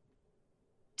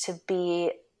to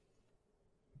be,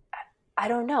 I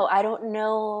don't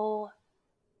know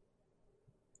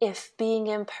if being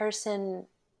in person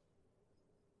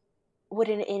would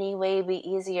in any way be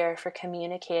easier for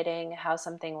communicating how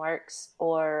something works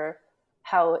or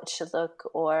how it should look,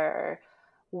 or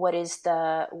what is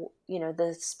the,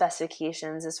 the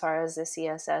specifications as far as the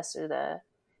CSS or the,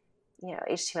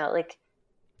 HTML. Like,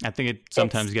 I think it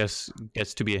sometimes gets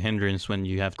to be a hindrance when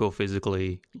you have to go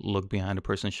physically look behind a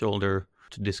person's shoulder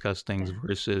to discuss things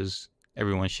versus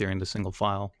everyone sharing the single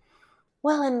file.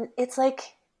 Well, and it's like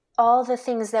all the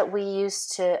things that we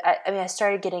used to, I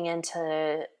started getting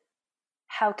into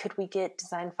how could we get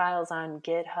design files on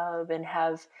GitHub and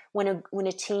have, when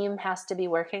a team has to be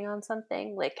working on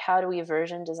something, like how do we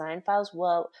version design files?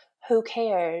 Well, who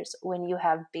cares when you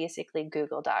have basically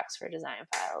Google Docs for design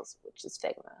files, which is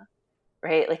Figma,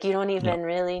 right? Like you don't even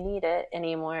really need it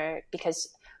anymore because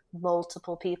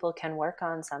multiple people can work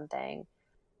on something.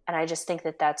 And I just think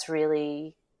that that's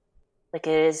really, like,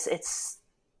 it's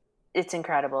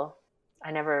incredible.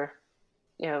 I never,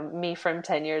 me from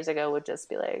 10 years ago would just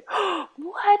be like, oh,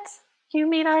 what? You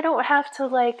mean I don't have to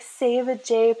like save a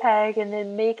JPEG and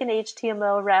then make an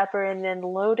HTML wrapper and then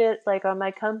load it like on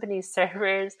my company's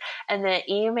servers and then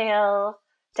email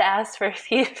to ask for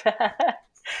feedback,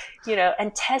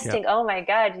 and testing. Oh my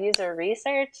God, user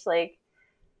research. Like,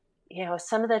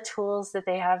 some of the tools that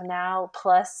they have now,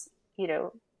 plus,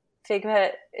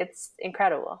 Figma, it's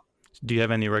incredible. Do you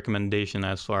have any recommendation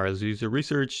as far as user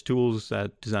research tools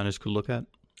that designers could look at?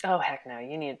 Oh, heck no.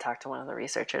 You need to talk to one of the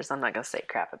researchers. I'm not going to say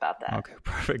crap about that. Okay,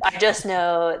 perfect. I just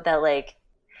know that, like,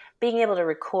 being able to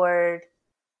record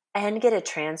and get a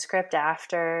transcript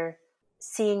after,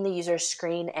 seeing the user's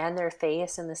screen and their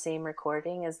face in the same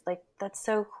recording is, like, that's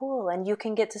so cool. And you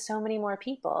can get to so many more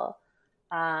people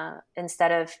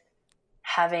instead of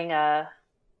having a,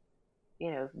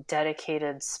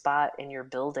 dedicated spot in your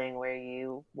building where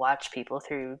you watch people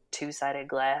through two-sided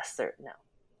glass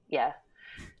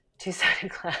two-sided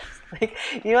glass. Like,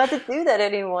 you don't have to do that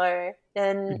anymore.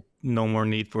 And no more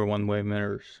need for one-way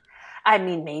mirrors. I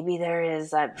mean, maybe there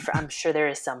is. I'm sure there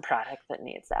is some product that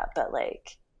needs that, but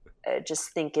like, I just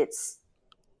think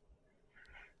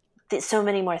so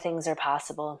many more things are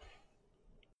possible.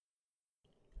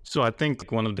 So I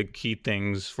think one of the key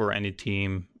things for any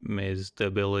team is the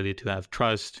ability to have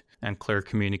trust and clear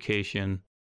communication.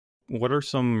 What are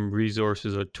some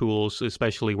resources or tools,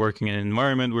 especially working in an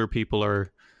environment where people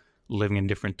are living in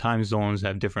different time zones,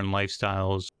 have different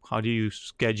lifestyles? How do you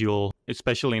schedule,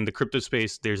 especially in the crypto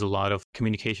space, there's a lot of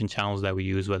communication channels that we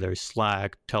use, whether it's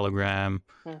Slack, Telegram,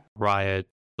 Riot.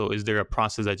 So is there a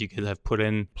process that you could have put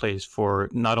in place for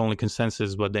not only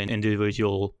Consensus, but then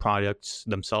individual products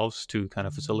themselves to kind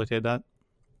of facilitate that?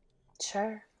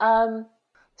 Sure.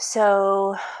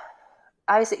 So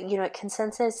obviously, at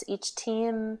Consensus, each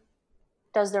team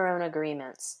does their own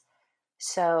agreements.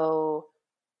 So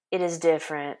it is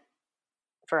different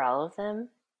for all of them.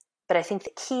 But I think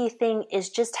the key thing is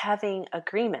just having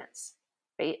agreements,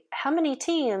 right? How many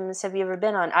teams have you ever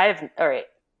been on?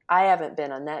 I haven't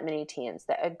been on that many teams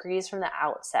that agrees from the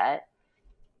outset,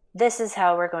 this is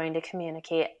how we're going to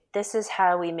communicate. This is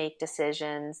how we make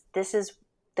decisions. This is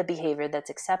the behavior that's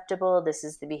acceptable. This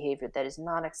is the behavior that is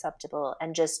not acceptable,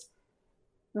 and just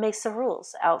makes the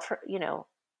rules out for,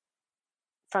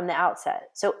 from the outset.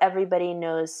 So everybody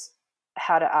knows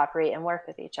how to operate and work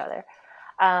with each other.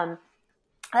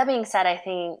 That being said, I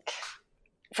think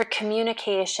for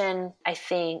communication, I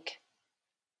think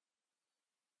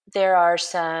there are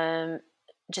some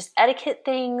just etiquette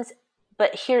things,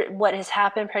 but here, what has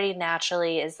happened pretty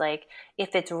naturally is, like,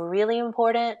 if it's really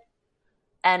important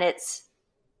and it's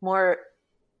more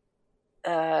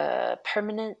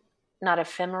permanent, not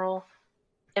ephemeral,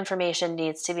 information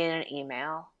needs to be in an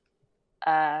email.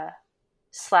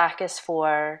 Slack is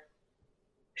for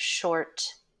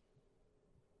short,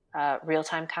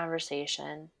 real-time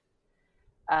conversation.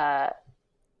 A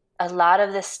lot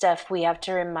of this stuff we have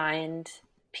to remind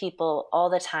people all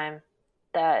the time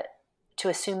that to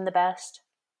assume the best.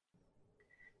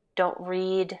 Don't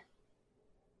read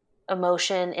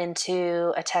emotion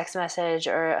into a text message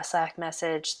or a Slack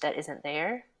message that isn't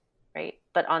there, right?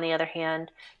 But on the other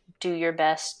hand, do your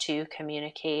best to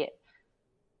communicate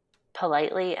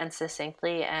politely and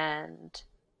succinctly. And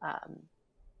I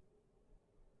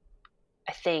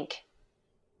think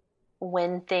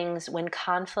when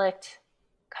conflict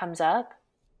comes up,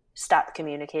 stop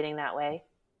communicating that way.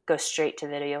 Go straight to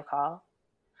video call.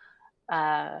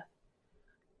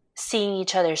 Seeing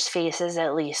each other's faces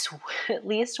at least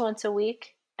once a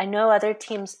week. I know other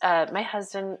teams, my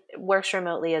husband works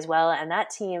remotely as well, and that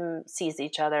team sees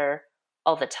each other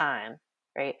all the time,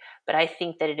 right? But I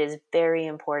think that it is very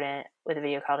important with a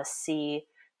video call to see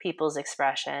people's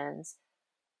expressions,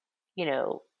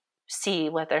 see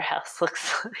what their house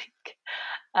looks like,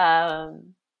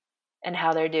 and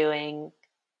how they're doing.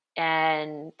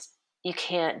 And you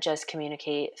can't just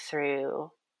communicate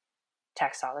through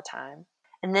text all the time.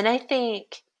 And then I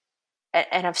think,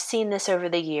 and I've seen this over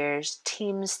the years,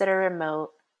 teams that are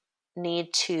remote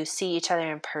need to see each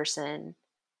other in person.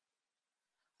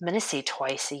 I'm going to say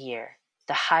twice a year.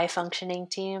 The high functioning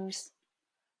teams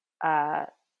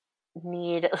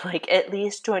need like at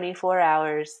least 24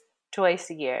 hours twice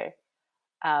a year.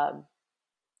 And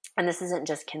this isn't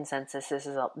just Consensus. This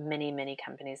is many, many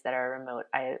companies that are remote.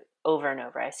 Over and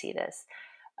over, I see this.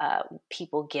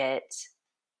 People get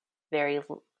very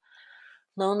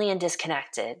lonely and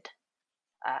disconnected,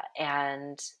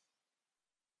 and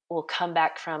will come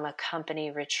back from a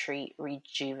company retreat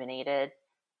rejuvenated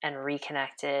and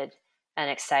reconnected and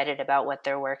excited about what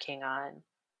they're working on.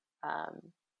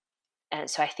 And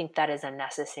so I think that is a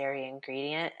necessary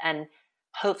ingredient. And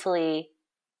hopefully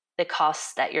the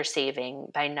costs that you're saving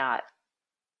by not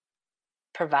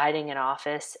providing an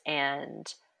office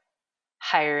and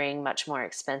hiring much more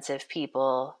expensive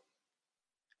people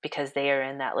because they are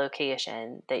in that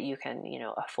location, that you can,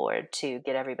 afford to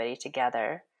get everybody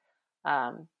together.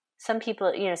 Some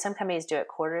people, some companies do it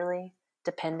quarterly,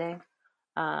 depending.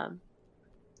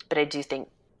 But I do think,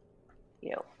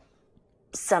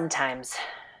 sometimes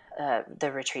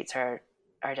the retreats are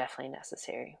definitely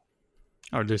necessary.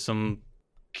 Are there some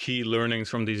key learnings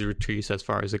from these retreats as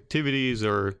far as activities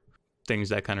or things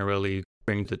that kind of really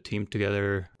bring the team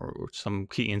together, or some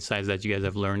key insights that you guys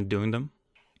have learned doing them?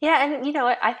 Yeah, and you know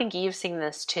what? I think you've seen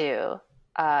this too.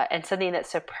 And something that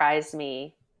surprised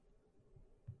me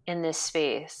in this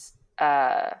space,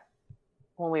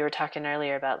 when we were talking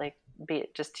earlier about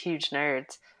just huge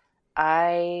nerds,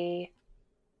 I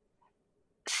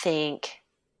think,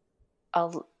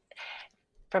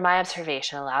 from my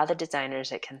observation, a lot of the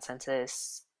designers at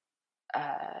Consensus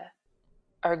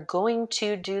are going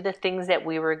to do the things that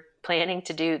we were planning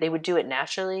to do. They would do it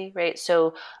naturally, right?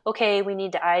 So, okay, we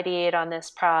need to ideate on this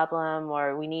problem,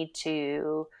 or we need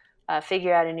to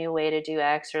figure out a new way to do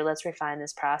X, or let's refine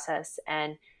this process.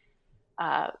 And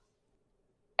I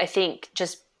think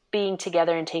just being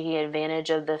together and taking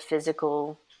advantage of the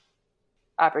physical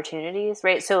opportunities,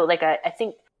 right? So I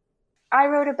think I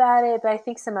wrote about it, but I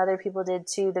think some other people did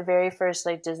too. The very first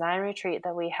design retreat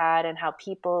that we had, and how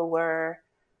people were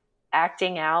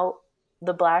acting out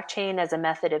the blockchain as a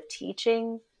method of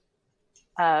teaching,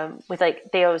 with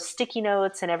they have sticky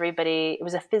notes, and everybody, it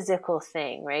was a physical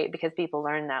thing, right? Because people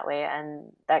learn that way.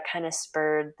 And that kind of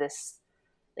spurred this,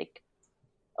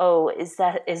 is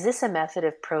this a method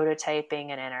of prototyping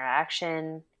and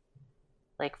interaction,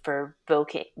 for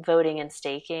voting and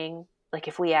staking?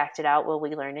 If we act it out, will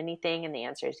we learn anything? And the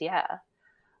answer is yeah.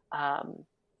 And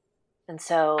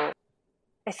so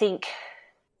I think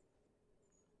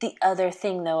the other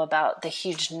thing, though, about the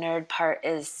huge nerd part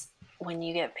is when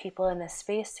you get people in this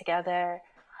space together,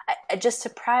 it just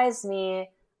surprised me.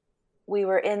 We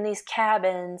were in these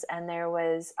cabins, and there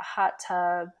was a hot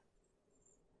tub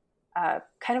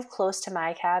kind of close to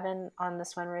my cabin on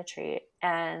this one retreat.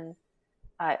 And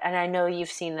I know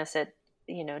you've seen this at,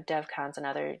 DevCons and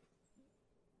other,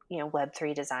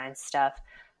 Web3 design stuff.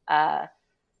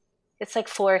 It's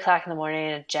 4:00 in the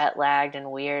morning, and jet lagged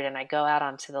and weird. And I go out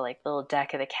onto the little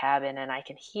deck of the cabin, and I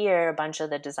can hear a bunch of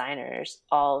the designers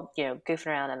all, goofing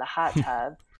around in the hot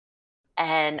tub.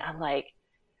 And I'm like,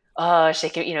 oh,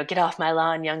 get off my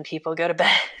lawn, young people, go to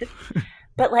bed.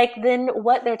 But then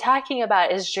what they're talking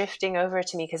about is drifting over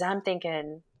to me, because I'm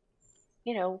thinking,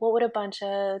 what would a bunch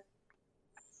of,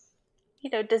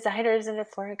 designers in a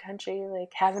foreign country,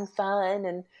 having fun,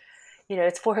 and,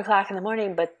 it's 4:00 in the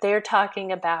morning, but they're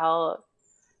talking about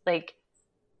the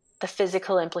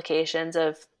physical implications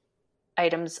of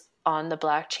items on the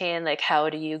blockchain. How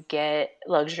do you get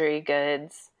luxury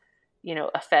goods,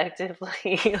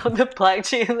 effectively on the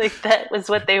blockchain? That was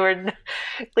what they were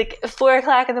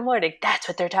 4:00 in the morning. That's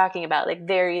what they're talking about,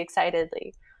 very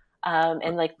excitedly.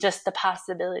 And just the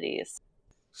possibilities.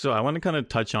 So I want to kind of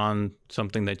touch on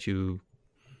something that you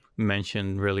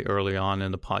mentioned really early on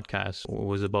in the podcast. It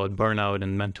was about burnout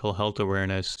and mental health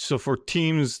awareness. So for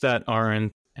teams that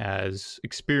aren't as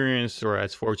experienced or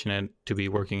as fortunate to be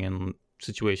working in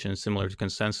situations similar to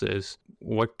Consensus,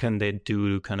 what can they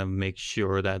do to kind of make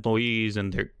sure that employees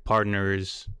and their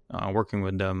partners working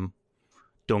with them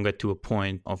don't get to a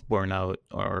point of burnout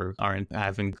or aren't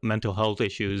having mental health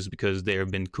issues because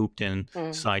they've been cooped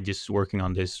inside just working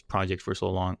on this project for so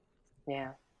long?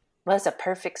 Yeah. Well, it's a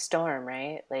perfect storm,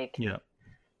 right? Yeah.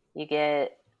 You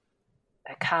get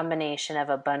a combination of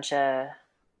a bunch of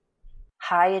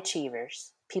high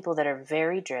achievers, people that are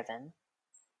very driven,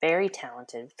 very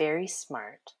talented, very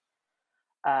smart,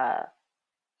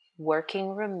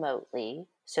 working remotely,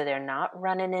 so they're not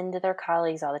running into their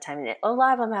colleagues all the time. A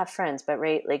lot of them have friends, but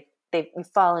right, like you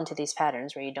fall into these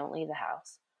patterns where you don't leave the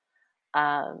house,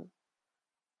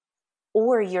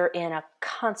 or you're in a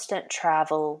constant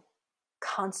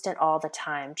all the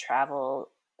time travel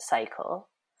cycle,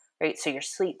 right? So your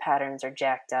sleep patterns are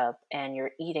jacked up, and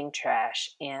you're eating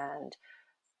trash and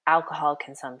alcohol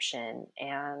consumption,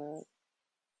 and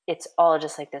it's all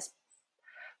just like this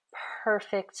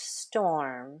perfect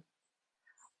storm.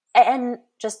 And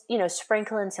just,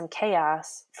 sprinkle in some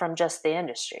chaos from just the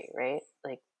industry, right?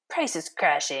 Like prices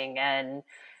crashing and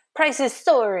prices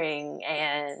soaring,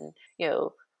 and,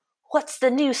 what's the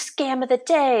new scam of the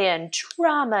day, and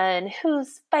drama, and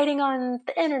who's fighting on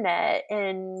the internet,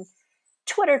 and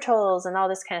Twitter trolls, and all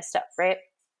this kind of stuff, right?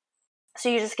 So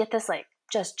you just get this like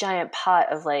just giant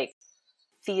pot of like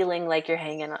feeling like you're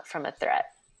hanging up from a thread.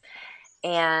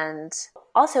 And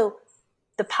also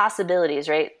the possibilities,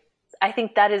 right? I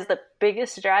think that is the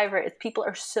biggest driver, is people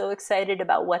are so excited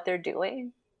about what they're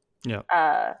doing.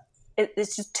 Yeah.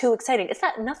 It's just too exciting. It's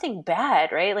nothing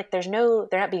bad, right? Like they're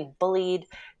not being bullied.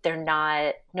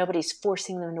 Nobody's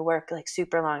forcing them to work like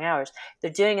super long hours.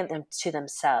 They're doing it to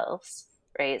themselves,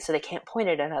 right? So they can't point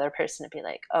at another person and be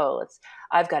like, oh,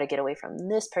 I've got to get away from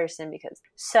this person because,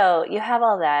 so you have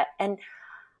all that. And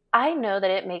I know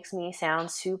that it makes me sound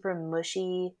super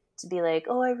mushy to be like,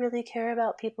 oh, I really care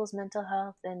about people's mental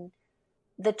health. And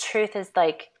the truth is,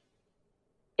 like,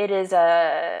 it is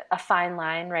a fine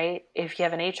line, right? If you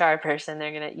have an HR person,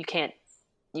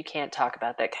 you can't talk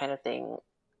about that kind of thing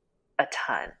a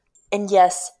ton. And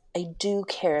yes, I do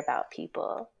care about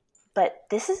people, but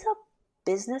this is a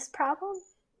business problem.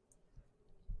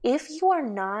 If you are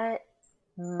not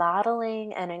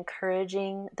modeling and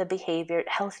encouraging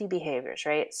healthy behaviors,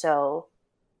 right? So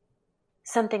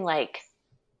something like,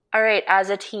 all right, as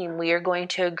a team, we are going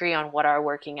to agree on what our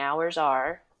working hours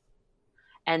are.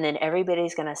 And then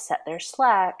everybody's going to set their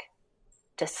Slack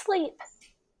to sleep.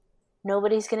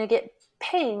 Nobody's going to get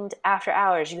pinged after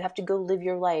hours. You have to go live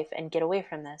your life and get away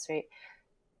from this, right?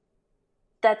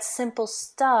 That's simple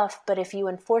stuff, but if you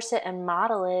enforce it and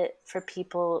model it for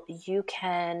people, you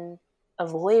can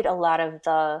avoid a lot of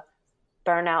the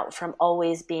burnout from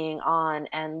always being on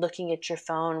and looking at your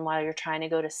phone while you're trying to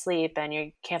go to sleep, and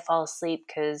you can't fall asleep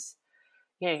because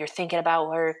you're thinking about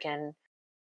work and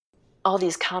all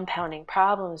these compounding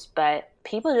problems. But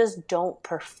people just don't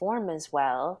perform as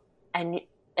well. And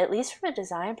at least from a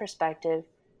design perspective,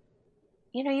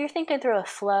 you're thinking through a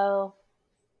flow,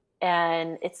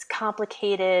 and it's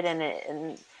complicated,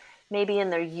 and maybe in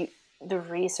the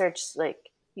research, like,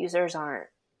 users aren't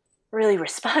really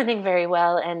responding very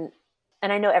well. And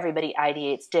I know everybody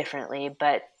ideates differently,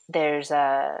 but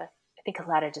I think a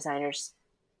lot of designers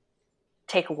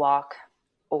take a walk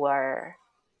or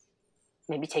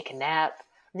maybe take a nap.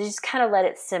 They just kind of let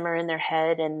it simmer in their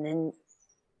head, and then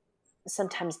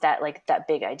sometimes that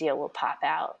big idea will pop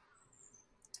out.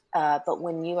 But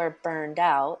when you are burned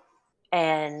out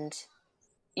and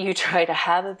you try to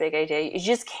have a big idea, you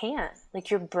just can't. Like,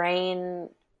 your brain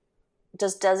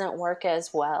just doesn't work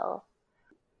as well.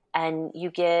 And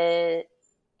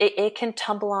it can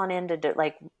tumble on into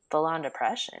like full-on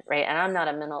depression, right? And I'm not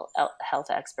a mental health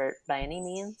expert by any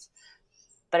means,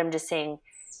 but I'm just saying,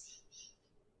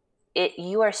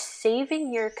 you are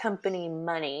saving your company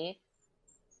money,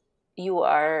 you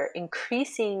are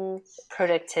increasing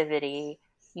productivity,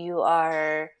 you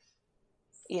are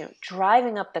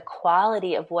driving up the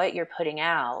quality of what you're putting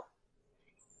out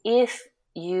if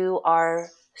you are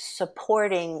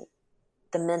supporting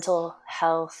the mental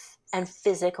health and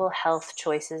physical health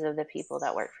choices of the people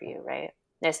that work for you, right?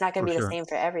 And it's not going to be the same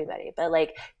for everybody, but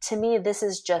like, to me, this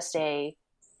is just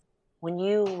when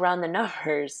you run the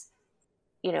numbers,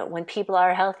 when people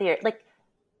are healthier, like,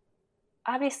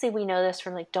 obviously we know this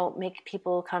from like, don't make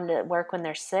people come to work when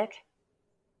they're sick,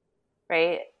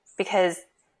 right? Because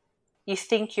you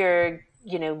think you're,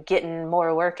 getting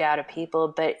more work out of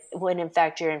people, but when in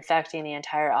fact you're infecting the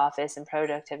entire office, and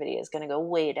productivity is going to go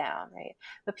way down, right?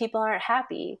 But people aren't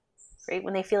happy, right,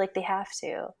 when they feel like they have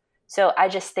to. So I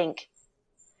just think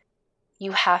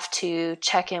you have to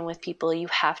check in with people. You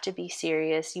have to be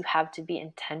serious. You have to be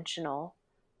intentional,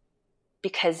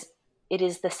 because it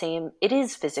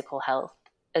is physical health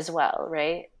as well,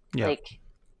 right? Yeah. Like,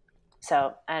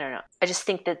 so I don't know. I just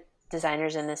think that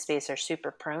designers in this space are super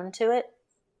prone to it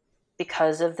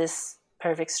because of this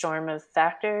perfect storm of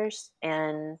factors,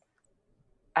 and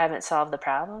I haven't solved the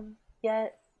problem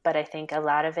yet, but I think a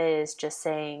lot of it is just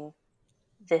saying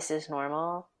this is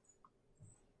normal.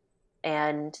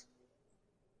 And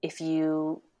if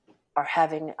you are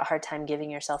having a hard time giving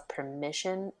yourself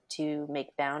permission to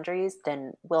make boundaries,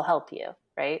 then we'll help you,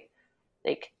 right?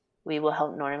 Like, we will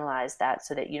help normalize that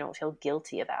so that you don't feel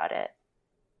guilty about it.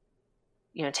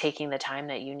 Taking the time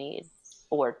that you need,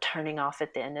 or turning off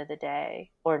at the end of the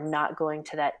day, or not going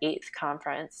to that 8th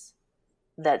conference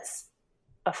that's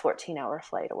a 14-hour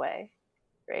flight away,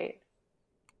 right?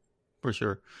 For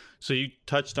sure. So you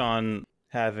touched on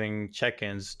having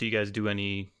check-ins. Do you guys do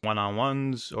any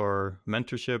one-on-ones or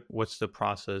mentorship? What's the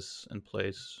process in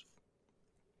place?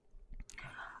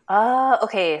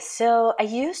 Okay. So I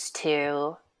used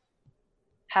to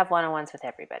have one-on-ones with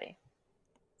everybody.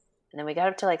 And then we got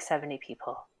up to like 70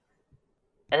 people.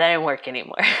 And that didn't work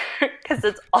anymore because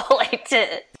that's all I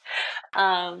did.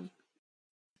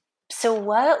 So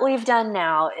what we've done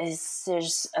now is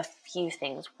there's a few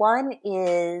things. One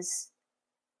is,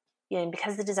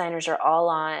 because the designers are all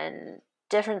on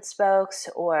different spokes,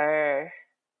 or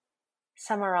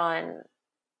some are on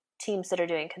teams that are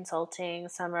doing consulting,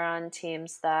 some are on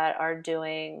teams that are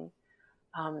doing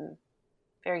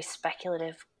very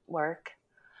speculative work.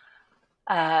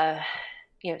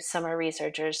 Some are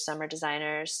researchers, some are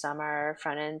designers, some are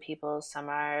front-end people, some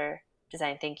are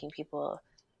design thinking people.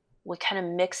 We kind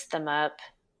of mixed them up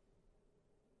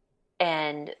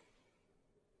and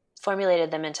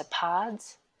formulated them into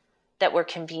pods that were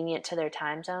convenient to their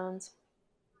time zones,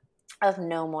 of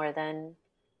no more than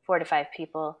 4 to 5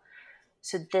 people.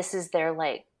 So this is their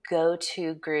like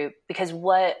go-to group, because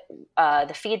what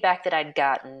the feedback that I'd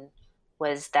gotten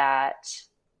was that,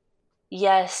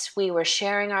 yes, we were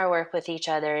sharing our work with each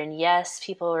other, and yes,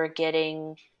 people were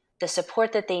getting the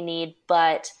support that they need,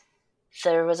 but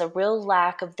there was a real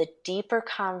lack of the deeper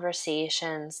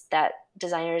conversations that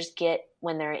designers get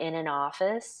when they're in an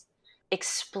office,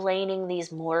 explaining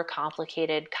these more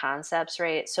complicated concepts,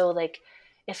 right? So like,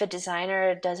 if a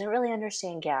designer doesn't really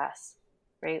understand gas,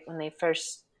 right, when they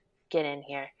first get in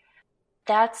here,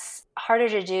 that's harder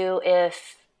to do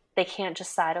if they can't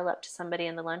just sidle up to somebody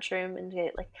in the lunchroom and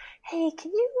get like, hey,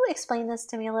 can you explain this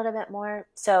to me a little bit more?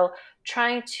 So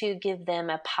trying to give them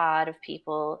a pod of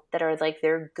people that are like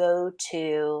their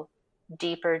go-to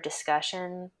deeper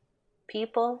discussion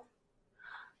people.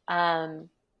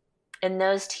 And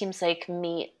those teams like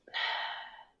meet.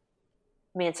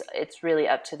 I mean, it's really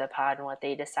up to the pod and what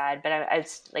they decide, but I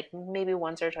like maybe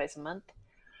once or twice a month,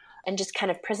 and just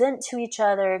kind of present to each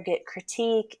other, get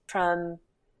critique from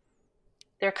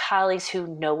their colleagues who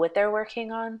know what they're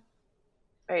working on,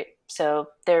 right? So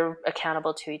they're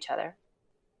accountable to each other.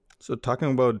 So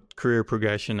talking about career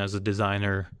progression as a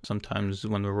designer, sometimes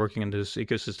when we're working in this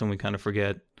ecosystem, we kind of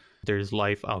forget there's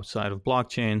life outside of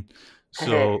blockchain.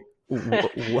 So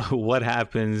what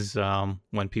happens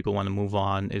when people want to move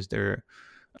on? Is there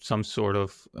some sort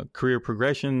of career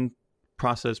progression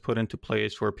process put into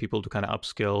place for people to kind of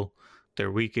upskill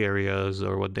their weak areas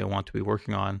or what they want to be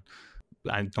working on?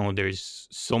 I know there's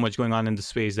so much going on in the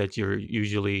space that you're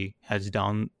usually heads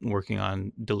down working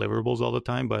on deliverables all the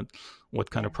time, but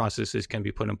what kind of processes can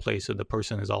be put in place so the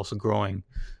person is also growing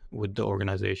with the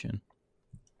organization?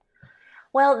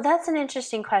 Well, that's an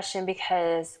interesting question,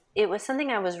 because it was something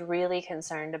I was really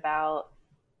concerned about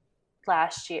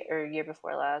last year or year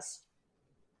before last,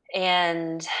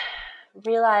 and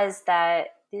realized that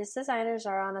these designers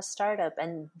are on a startup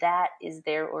and that is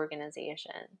their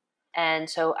organization. And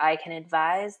so I can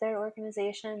advise their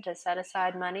organization to set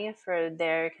aside money for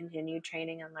their continued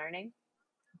training and learning.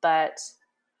 But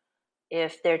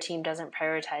if their team doesn't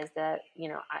prioritize that,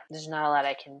 there's not a lot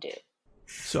I can do.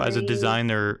 So as a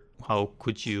designer, how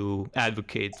could you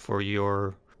advocate for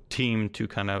your team to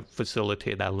kind of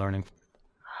facilitate that learning?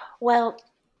 Well,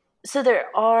 so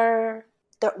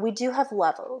we do have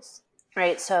levels,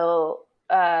 right? So,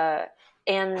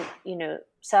 and,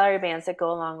 salary bands that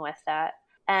go along with that.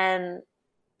 And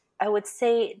I would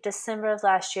say December of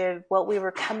last year, what we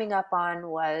were coming up on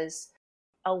was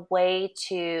a way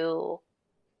to,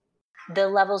 the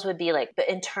levels would be like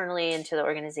internally into the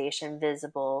organization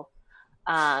visible.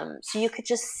 So you could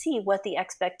just see what the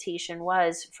expectation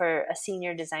was for a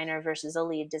senior designer versus a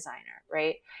lead designer,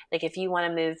 right? Like if you want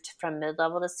to move from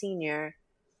mid-level to senior,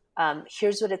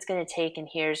 here's what it's going to take and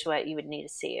here's what you would need to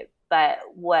see. But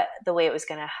the way it was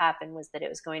going to happen was that it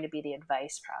was going to be the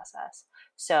advice process.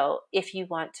 So if you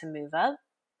want to move up,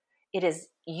 it is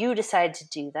you decide to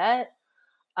do that,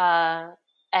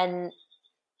 and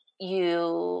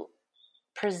you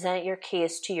present your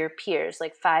case to your peers,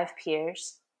 like 5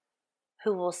 peers,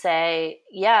 who will say,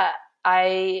 yeah,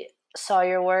 I saw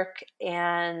your work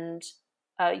and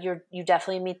you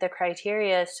definitely meet the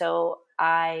criteria, so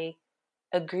I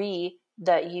agree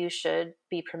that you should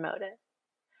be promoted.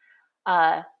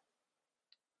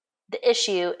 The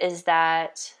issue is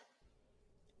that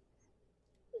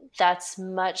that's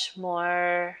much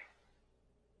more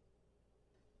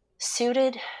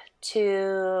suited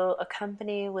to a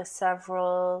company with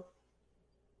several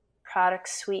product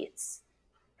suites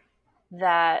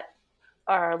that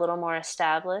are a little more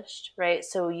established, right?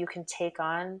 So you can take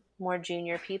on more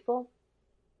junior people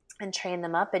and train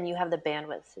them up, and you have the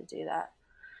bandwidth to do that.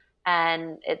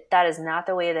 And that is not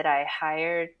the way that I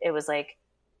hired. It was like,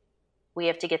 we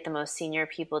have to get the most senior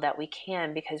people that we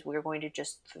can because we're going to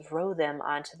just throw them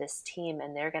onto this team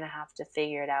and they're going to have to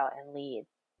figure it out and lead.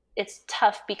 It's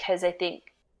tough because I think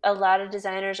a lot of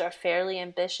designers are fairly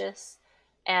ambitious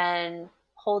and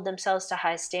hold themselves to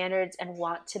high standards and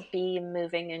want to be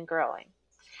moving and growing,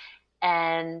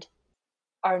 and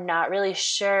are not really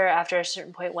sure after a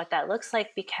certain point what that looks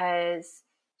like, because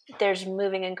there's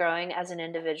moving and growing as an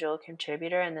individual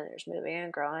contributor, and then there's moving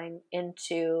and growing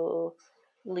into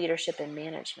leadership and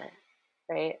management,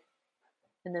 right?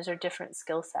 And those are different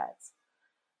skill sets.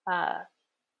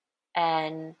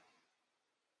 And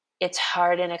it's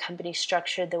hard in a company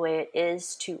structured the way it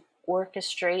is to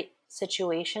orchestrate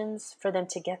situations for them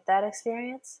to get that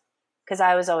experience. Because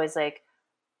I was always like,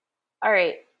 all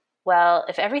right, well,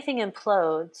 if everything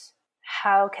implodes,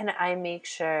 how can I make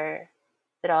sure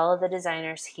that all of the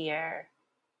designers here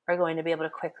are going to be able to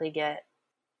quickly get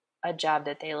a job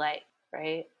that they like,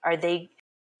 right? Are they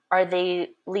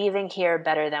leaving here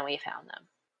better than we found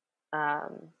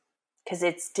them? Because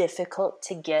it's difficult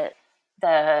to get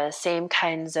the same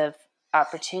kinds of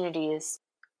opportunities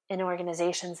in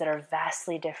organizations that are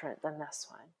vastly different than this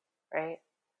one, right?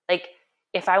 Like,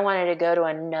 if I wanted to go to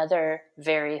another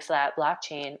very flat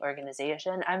blockchain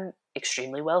organization, I'm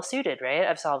extremely well suited, right?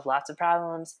 I've solved lots of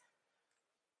problems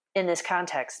in this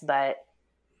context, but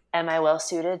am I well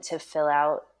suited to fill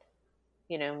out,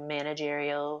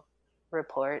 managerial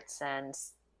reports and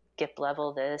skip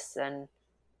level this and,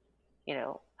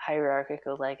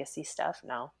 hierarchical legacy stuff?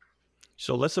 No.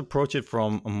 So let's approach it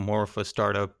from more of a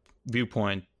startup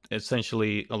viewpoint.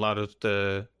 Essentially, a lot of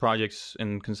the projects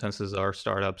in Consensus are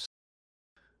startups.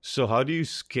 So how do you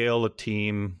scale a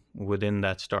team within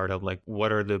that startup? Like,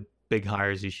 what are the big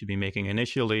hires you should be making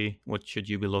initially? What should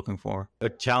you be looking for? A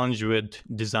challenge with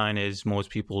design is most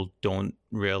people don't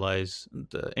realize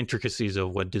the intricacies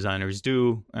of what designers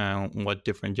do and what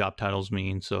different job titles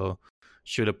mean. So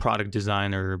should a product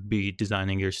designer be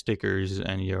designing your stickers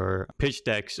and your pitch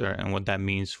decks, and what that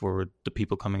means for the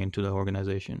people coming into the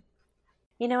organization?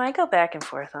 I go back and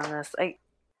forth on this.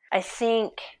 I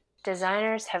think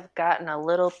designers have gotten a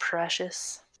little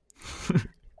precious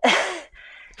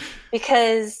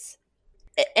because,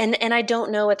 and I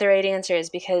don't know what the right answer is,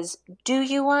 because do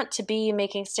you want to be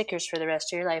making stickers for the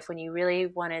rest of your life when you really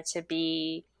want it to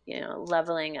be,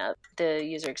 leveling up the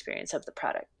user experience of the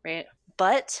product, right?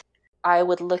 But I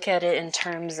would look at it in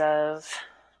terms of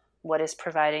what is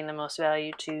providing the most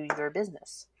value to your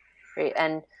business, right?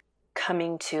 And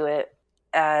coming to it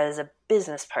as a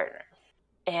business partner.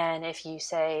 And if you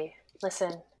say,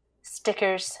 listen,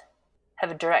 stickers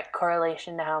have a direct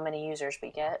correlation to how many users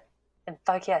we get, and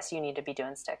fuck yes, you need to be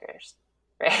doing stickers,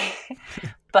 right?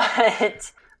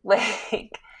 But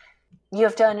you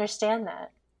have to understand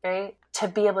that, right? To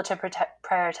be able to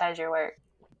prioritize your work.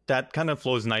 That kind of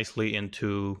flows nicely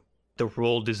into the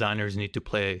role designers need to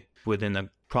play within a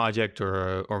project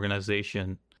or an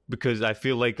organization, because I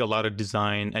feel like a lot of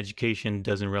design education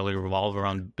doesn't really revolve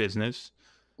around business.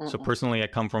 So personally, I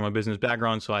come from a business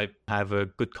background, so I have a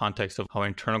good context of how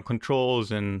internal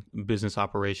controls and business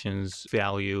operations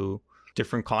value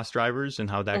different cost drivers and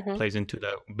how that plays into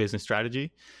the business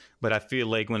strategy. But I feel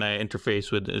like when I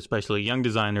interface with especially young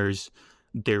designers,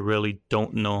 they really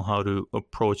don't know how to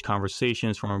approach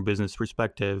conversations from a business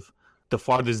perspective. The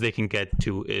farthest they can get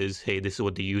to is, hey, this is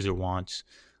what the user wants.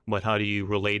 But how do you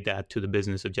relate that to the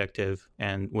business objective?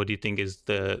 And what do you think is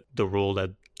the role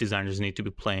that designers need to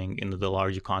be playing in the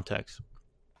larger context?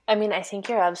 I mean, I think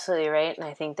you're absolutely right. And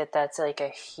I think that that's like a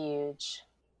huge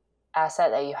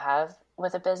asset that you have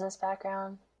with a business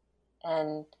background.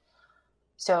 And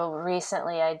so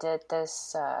recently I did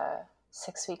this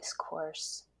 6 weeks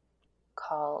course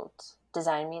called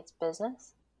Design Meets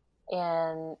Business.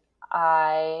 And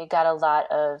I got a lot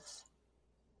of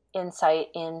insight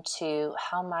into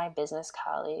how my business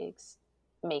colleagues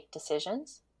make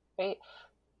decisions, right?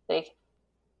 Like,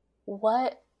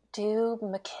 what do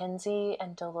McKinsey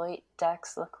and Deloitte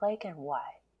decks look like, and why?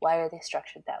 Why are they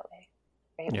structured that way,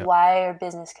 right? Yeah. Why are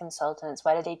business consultants,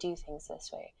 why do they do things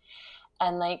this way?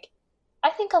 And I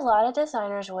think a lot of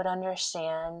designers would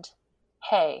understand,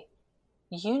 hey,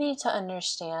 you need to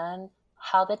understand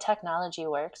how the technology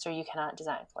works, or you cannot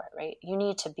design for it, right? You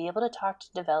need to be able to talk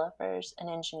to developers and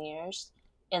engineers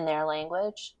in their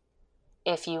language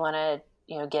if you want to,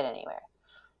 get anywhere.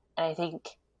 And I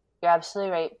think you're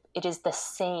absolutely right. It is the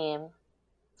same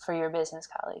for your business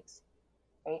colleagues,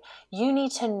 right? You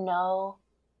need to know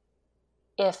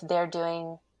if they're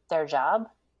doing their job,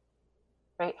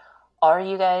 right? Are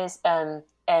you guys, and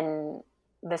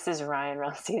this is Ryan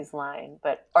Rumsey's line,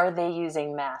 but are they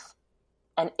using math?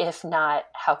 And if not,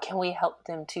 how can we help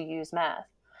them to use math?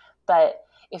 But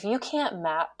if you can't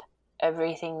map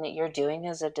everything that you're doing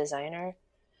as a designer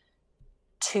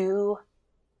to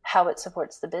how it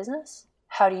supports the business,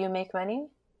 how do you make money,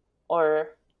 or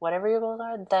whatever your goals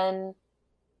are, then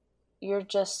you're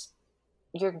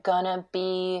gonna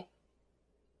be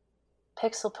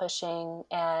pixel pushing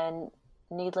and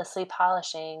needlessly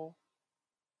polishing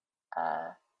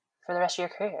for the rest of your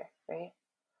career, right?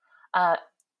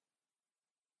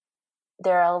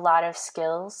 There are a lot of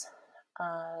skills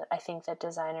I think that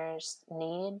designers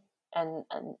need, and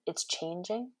it's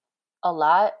changing a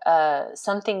lot.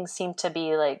 Some things seem to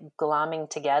be like glomming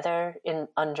together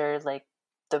under like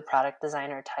the product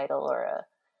designer title, or a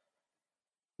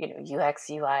UX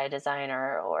UI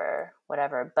designer or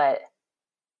whatever, but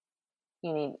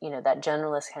you need that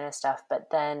generalist kind of stuff. But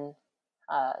then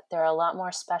there are a lot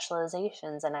more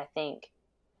specializations, and I think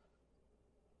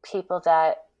people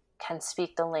that can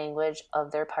speak the language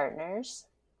of their partners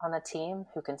on the team,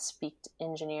 who can speak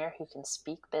engineer, who can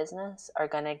speak business, are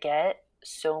going to get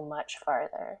so much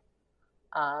farther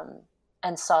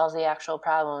and solve the actual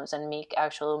problems and make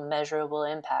actual measurable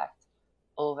impact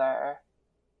over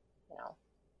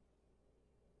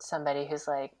somebody who's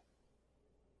like,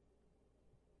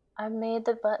 I made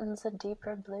the buttons a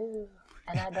deeper blue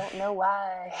and I don't know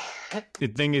why. The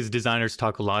thing is, designers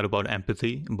talk a lot about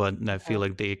empathy, but I feel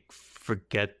like they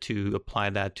forget to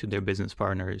apply that to their business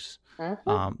partners,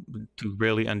 to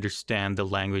really understand the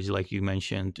language, like you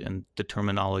mentioned, and the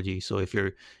terminology. So if you're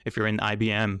in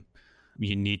IBM,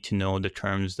 you need to know the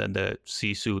terms that the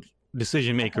C-suite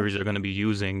decision makers are going to be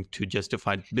using to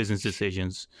justify business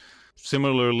decisions.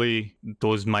 Similarly,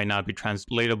 those might not be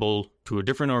translatable to a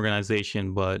different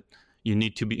organization, but you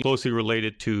need to be closely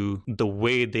related to the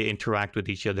way they interact with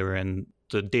each other and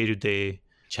the day-to-day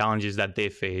challenges that they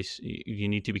face. You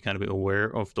need to be kind of aware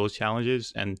of those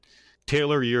challenges and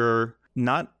tailor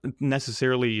not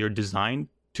necessarily your design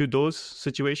to those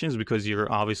situations, because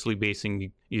you're obviously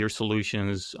basing your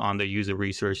solutions on the user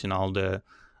research and all the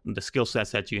skill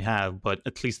sets that you have, but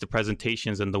at least the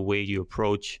presentations and the way you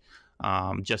approach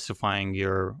justifying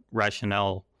your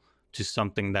rationale to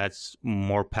something that's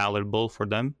more palatable for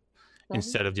them,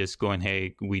 instead of just going,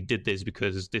 hey, we did this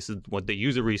because this is what the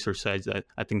user research says.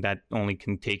 I think that only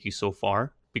can take you so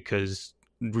far, because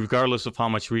regardless of how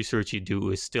much research you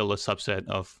do, it's still a subset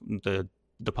of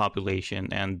the population,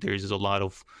 and there's a lot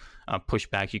of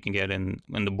pushback you can get in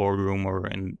the boardroom or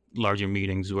in larger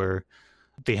meetings where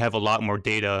they have a lot more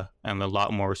data and a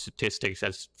lot more statistics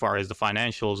as far as the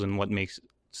financials and what makes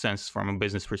sense from a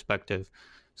business perspective.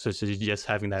 So it's just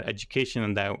having that education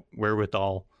and that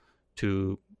wherewithal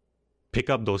to pick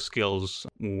up those skills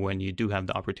when you do have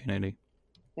the opportunity.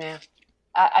 Yeah.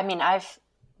 I mean,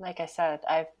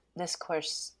 this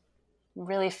course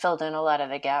really filled in a lot of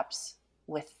the gaps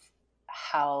with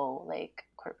how like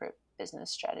corporate business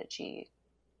strategy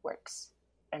works.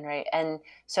 And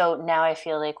so now I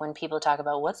feel like when people talk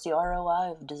about what's the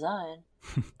ROI of design,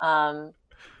 I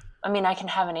mean, I can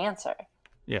have an answer.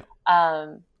 Yeah.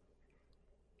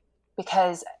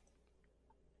 Because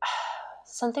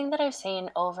something that I've seen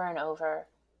over and over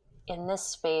in this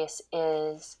space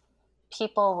is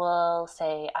people will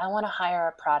say, I want to hire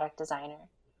a product designer,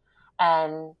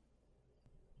 and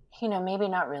maybe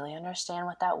not really understand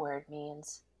what that word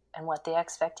means and what the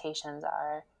expectations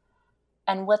are.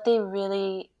 And what they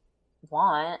really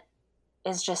want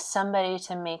is just somebody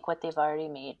to make what they've already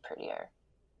made prettier,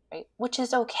 right? Which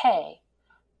is okay,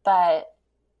 but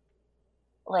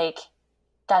like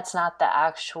that's not the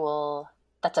actual,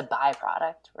 that's a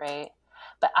byproduct, right?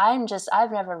 But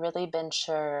I've never really been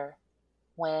sure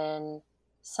when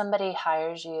somebody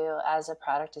hires you as a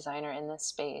product designer in this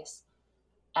space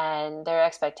and their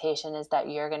expectation is that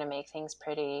you're going to make things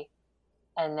pretty,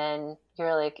 and then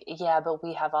you're like, yeah, but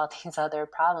we have all these other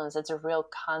problems. It's a real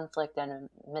conflict and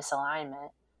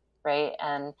misalignment, right?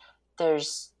 And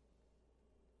there's,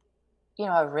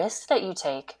 a risk that you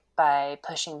take by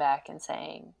pushing back and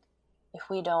saying, if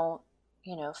we don't,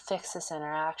 fix this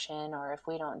interaction, or if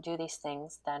we don't do these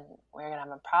things, then we're going to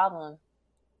have a problem.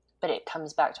 But it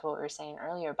comes back to what we were saying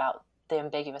earlier about the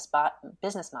ambiguous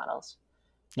business models.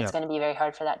 It's going to be very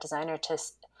hard for that designer to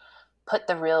put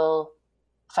the real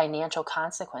financial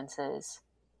consequences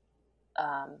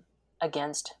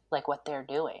against like what they're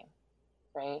doing,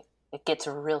 right? It gets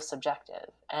real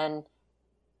subjective. And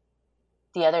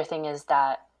the other thing is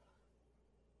that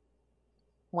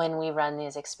when we run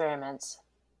these experiments,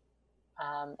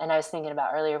 and I was thinking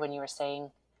about earlier when you were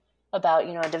saying about,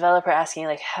 a developer asking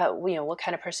like, how, what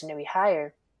kind of person do we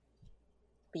hire?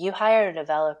 But you hire a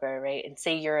developer, right? And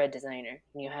say you're a designer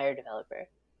and you hire a developer,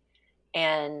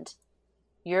 and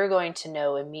you're going to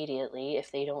know immediately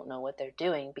if they don't know what they're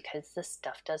doing, because this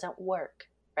stuff doesn't work,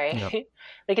 right? Yep.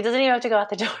 Like, it doesn't even have to go out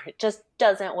the door. It just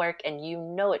doesn't work, and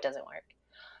it doesn't work.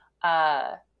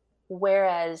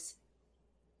 Whereas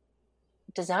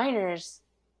designers,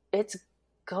 it's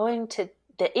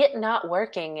not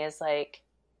working is like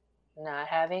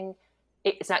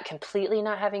it's not completely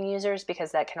not having users,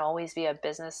 because that can always be a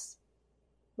business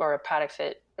or a product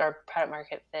fit or product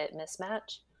market fit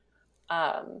mismatch.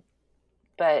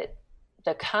 But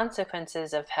the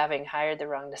consequences of having hired the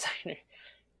wrong designer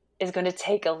is going to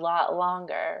take a lot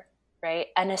longer, right?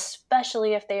 And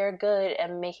especially if they are good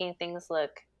at making things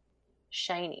look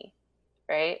shiny,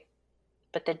 right?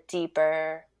 But the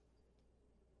deeper,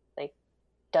 like,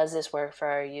 does this work for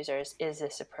our users? Is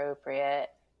this appropriate?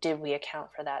 Did we account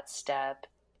for that step?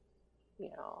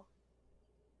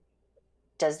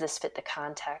 Does this fit the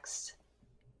context?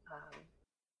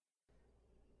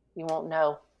 You won't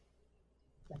know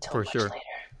until for much sure later.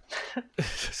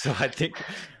 So I think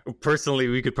personally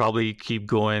we could probably keep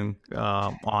going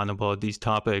on about these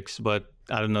topics, but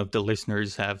I don't know if the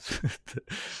listeners have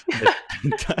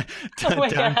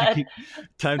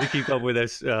time to keep up with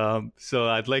us. So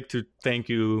I'd like to thank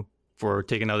you for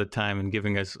taking out the time and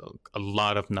giving us a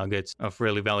lot of nuggets of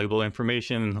really valuable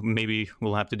information. Maybe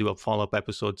we'll have to do a follow-up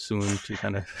episode soon to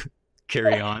kind of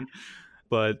carry on.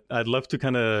 But I'd love to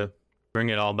kind of bring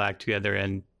it all back together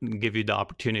and give you the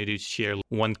opportunity to share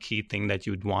one key thing that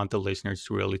you'd want the listeners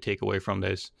to really take away from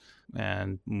this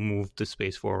and move the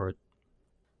space forward.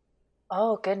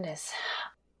 Oh, goodness.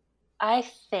 I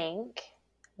think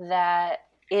that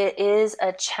it is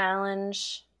a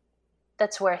challenge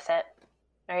that's worth it,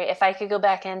 right? If I could go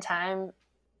back in time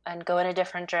and go in a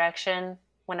different direction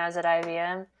when I was at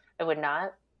IBM, I would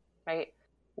not, right?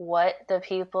 What the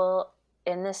people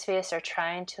in this space are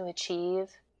trying to achieve,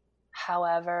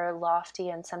 however lofty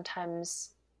and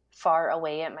sometimes far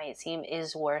away it might seem,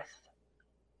 is worth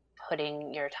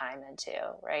putting your time into,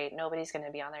 right? Nobody's going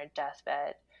to be on their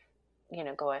deathbed,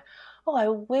 going, oh, I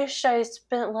wish I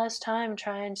spent less time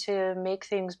trying to make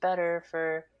things better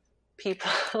for people.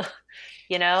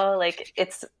 Like,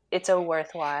 it's a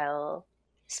worthwhile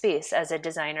space as a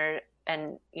designer,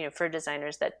 and for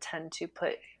designers that tend to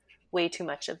put way too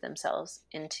much of themselves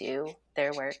into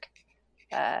their work.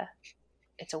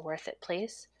 It's a worth it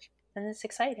place, and it's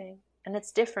exciting, and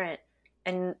it's different,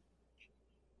 and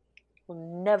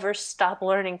we'll never stop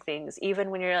learning things,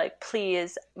 even when you're like,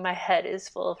 please, my head is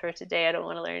full for today, I don't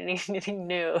want to learn anything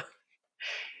new.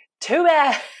 Too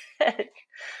bad.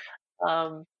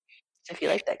 If you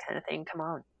like that kind of thing, come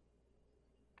on.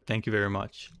 Thank you very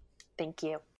much. Thank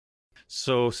you.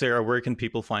 So, Sarah, where can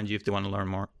people find you if they want to learn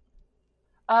more?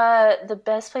 The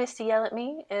best place to yell at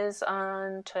me is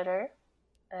on Twitter,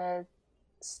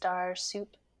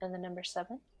 *soup and the number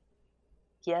 7.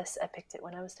 Yes, I picked it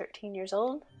when I was 13 years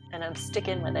old, and I'm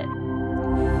sticking with it.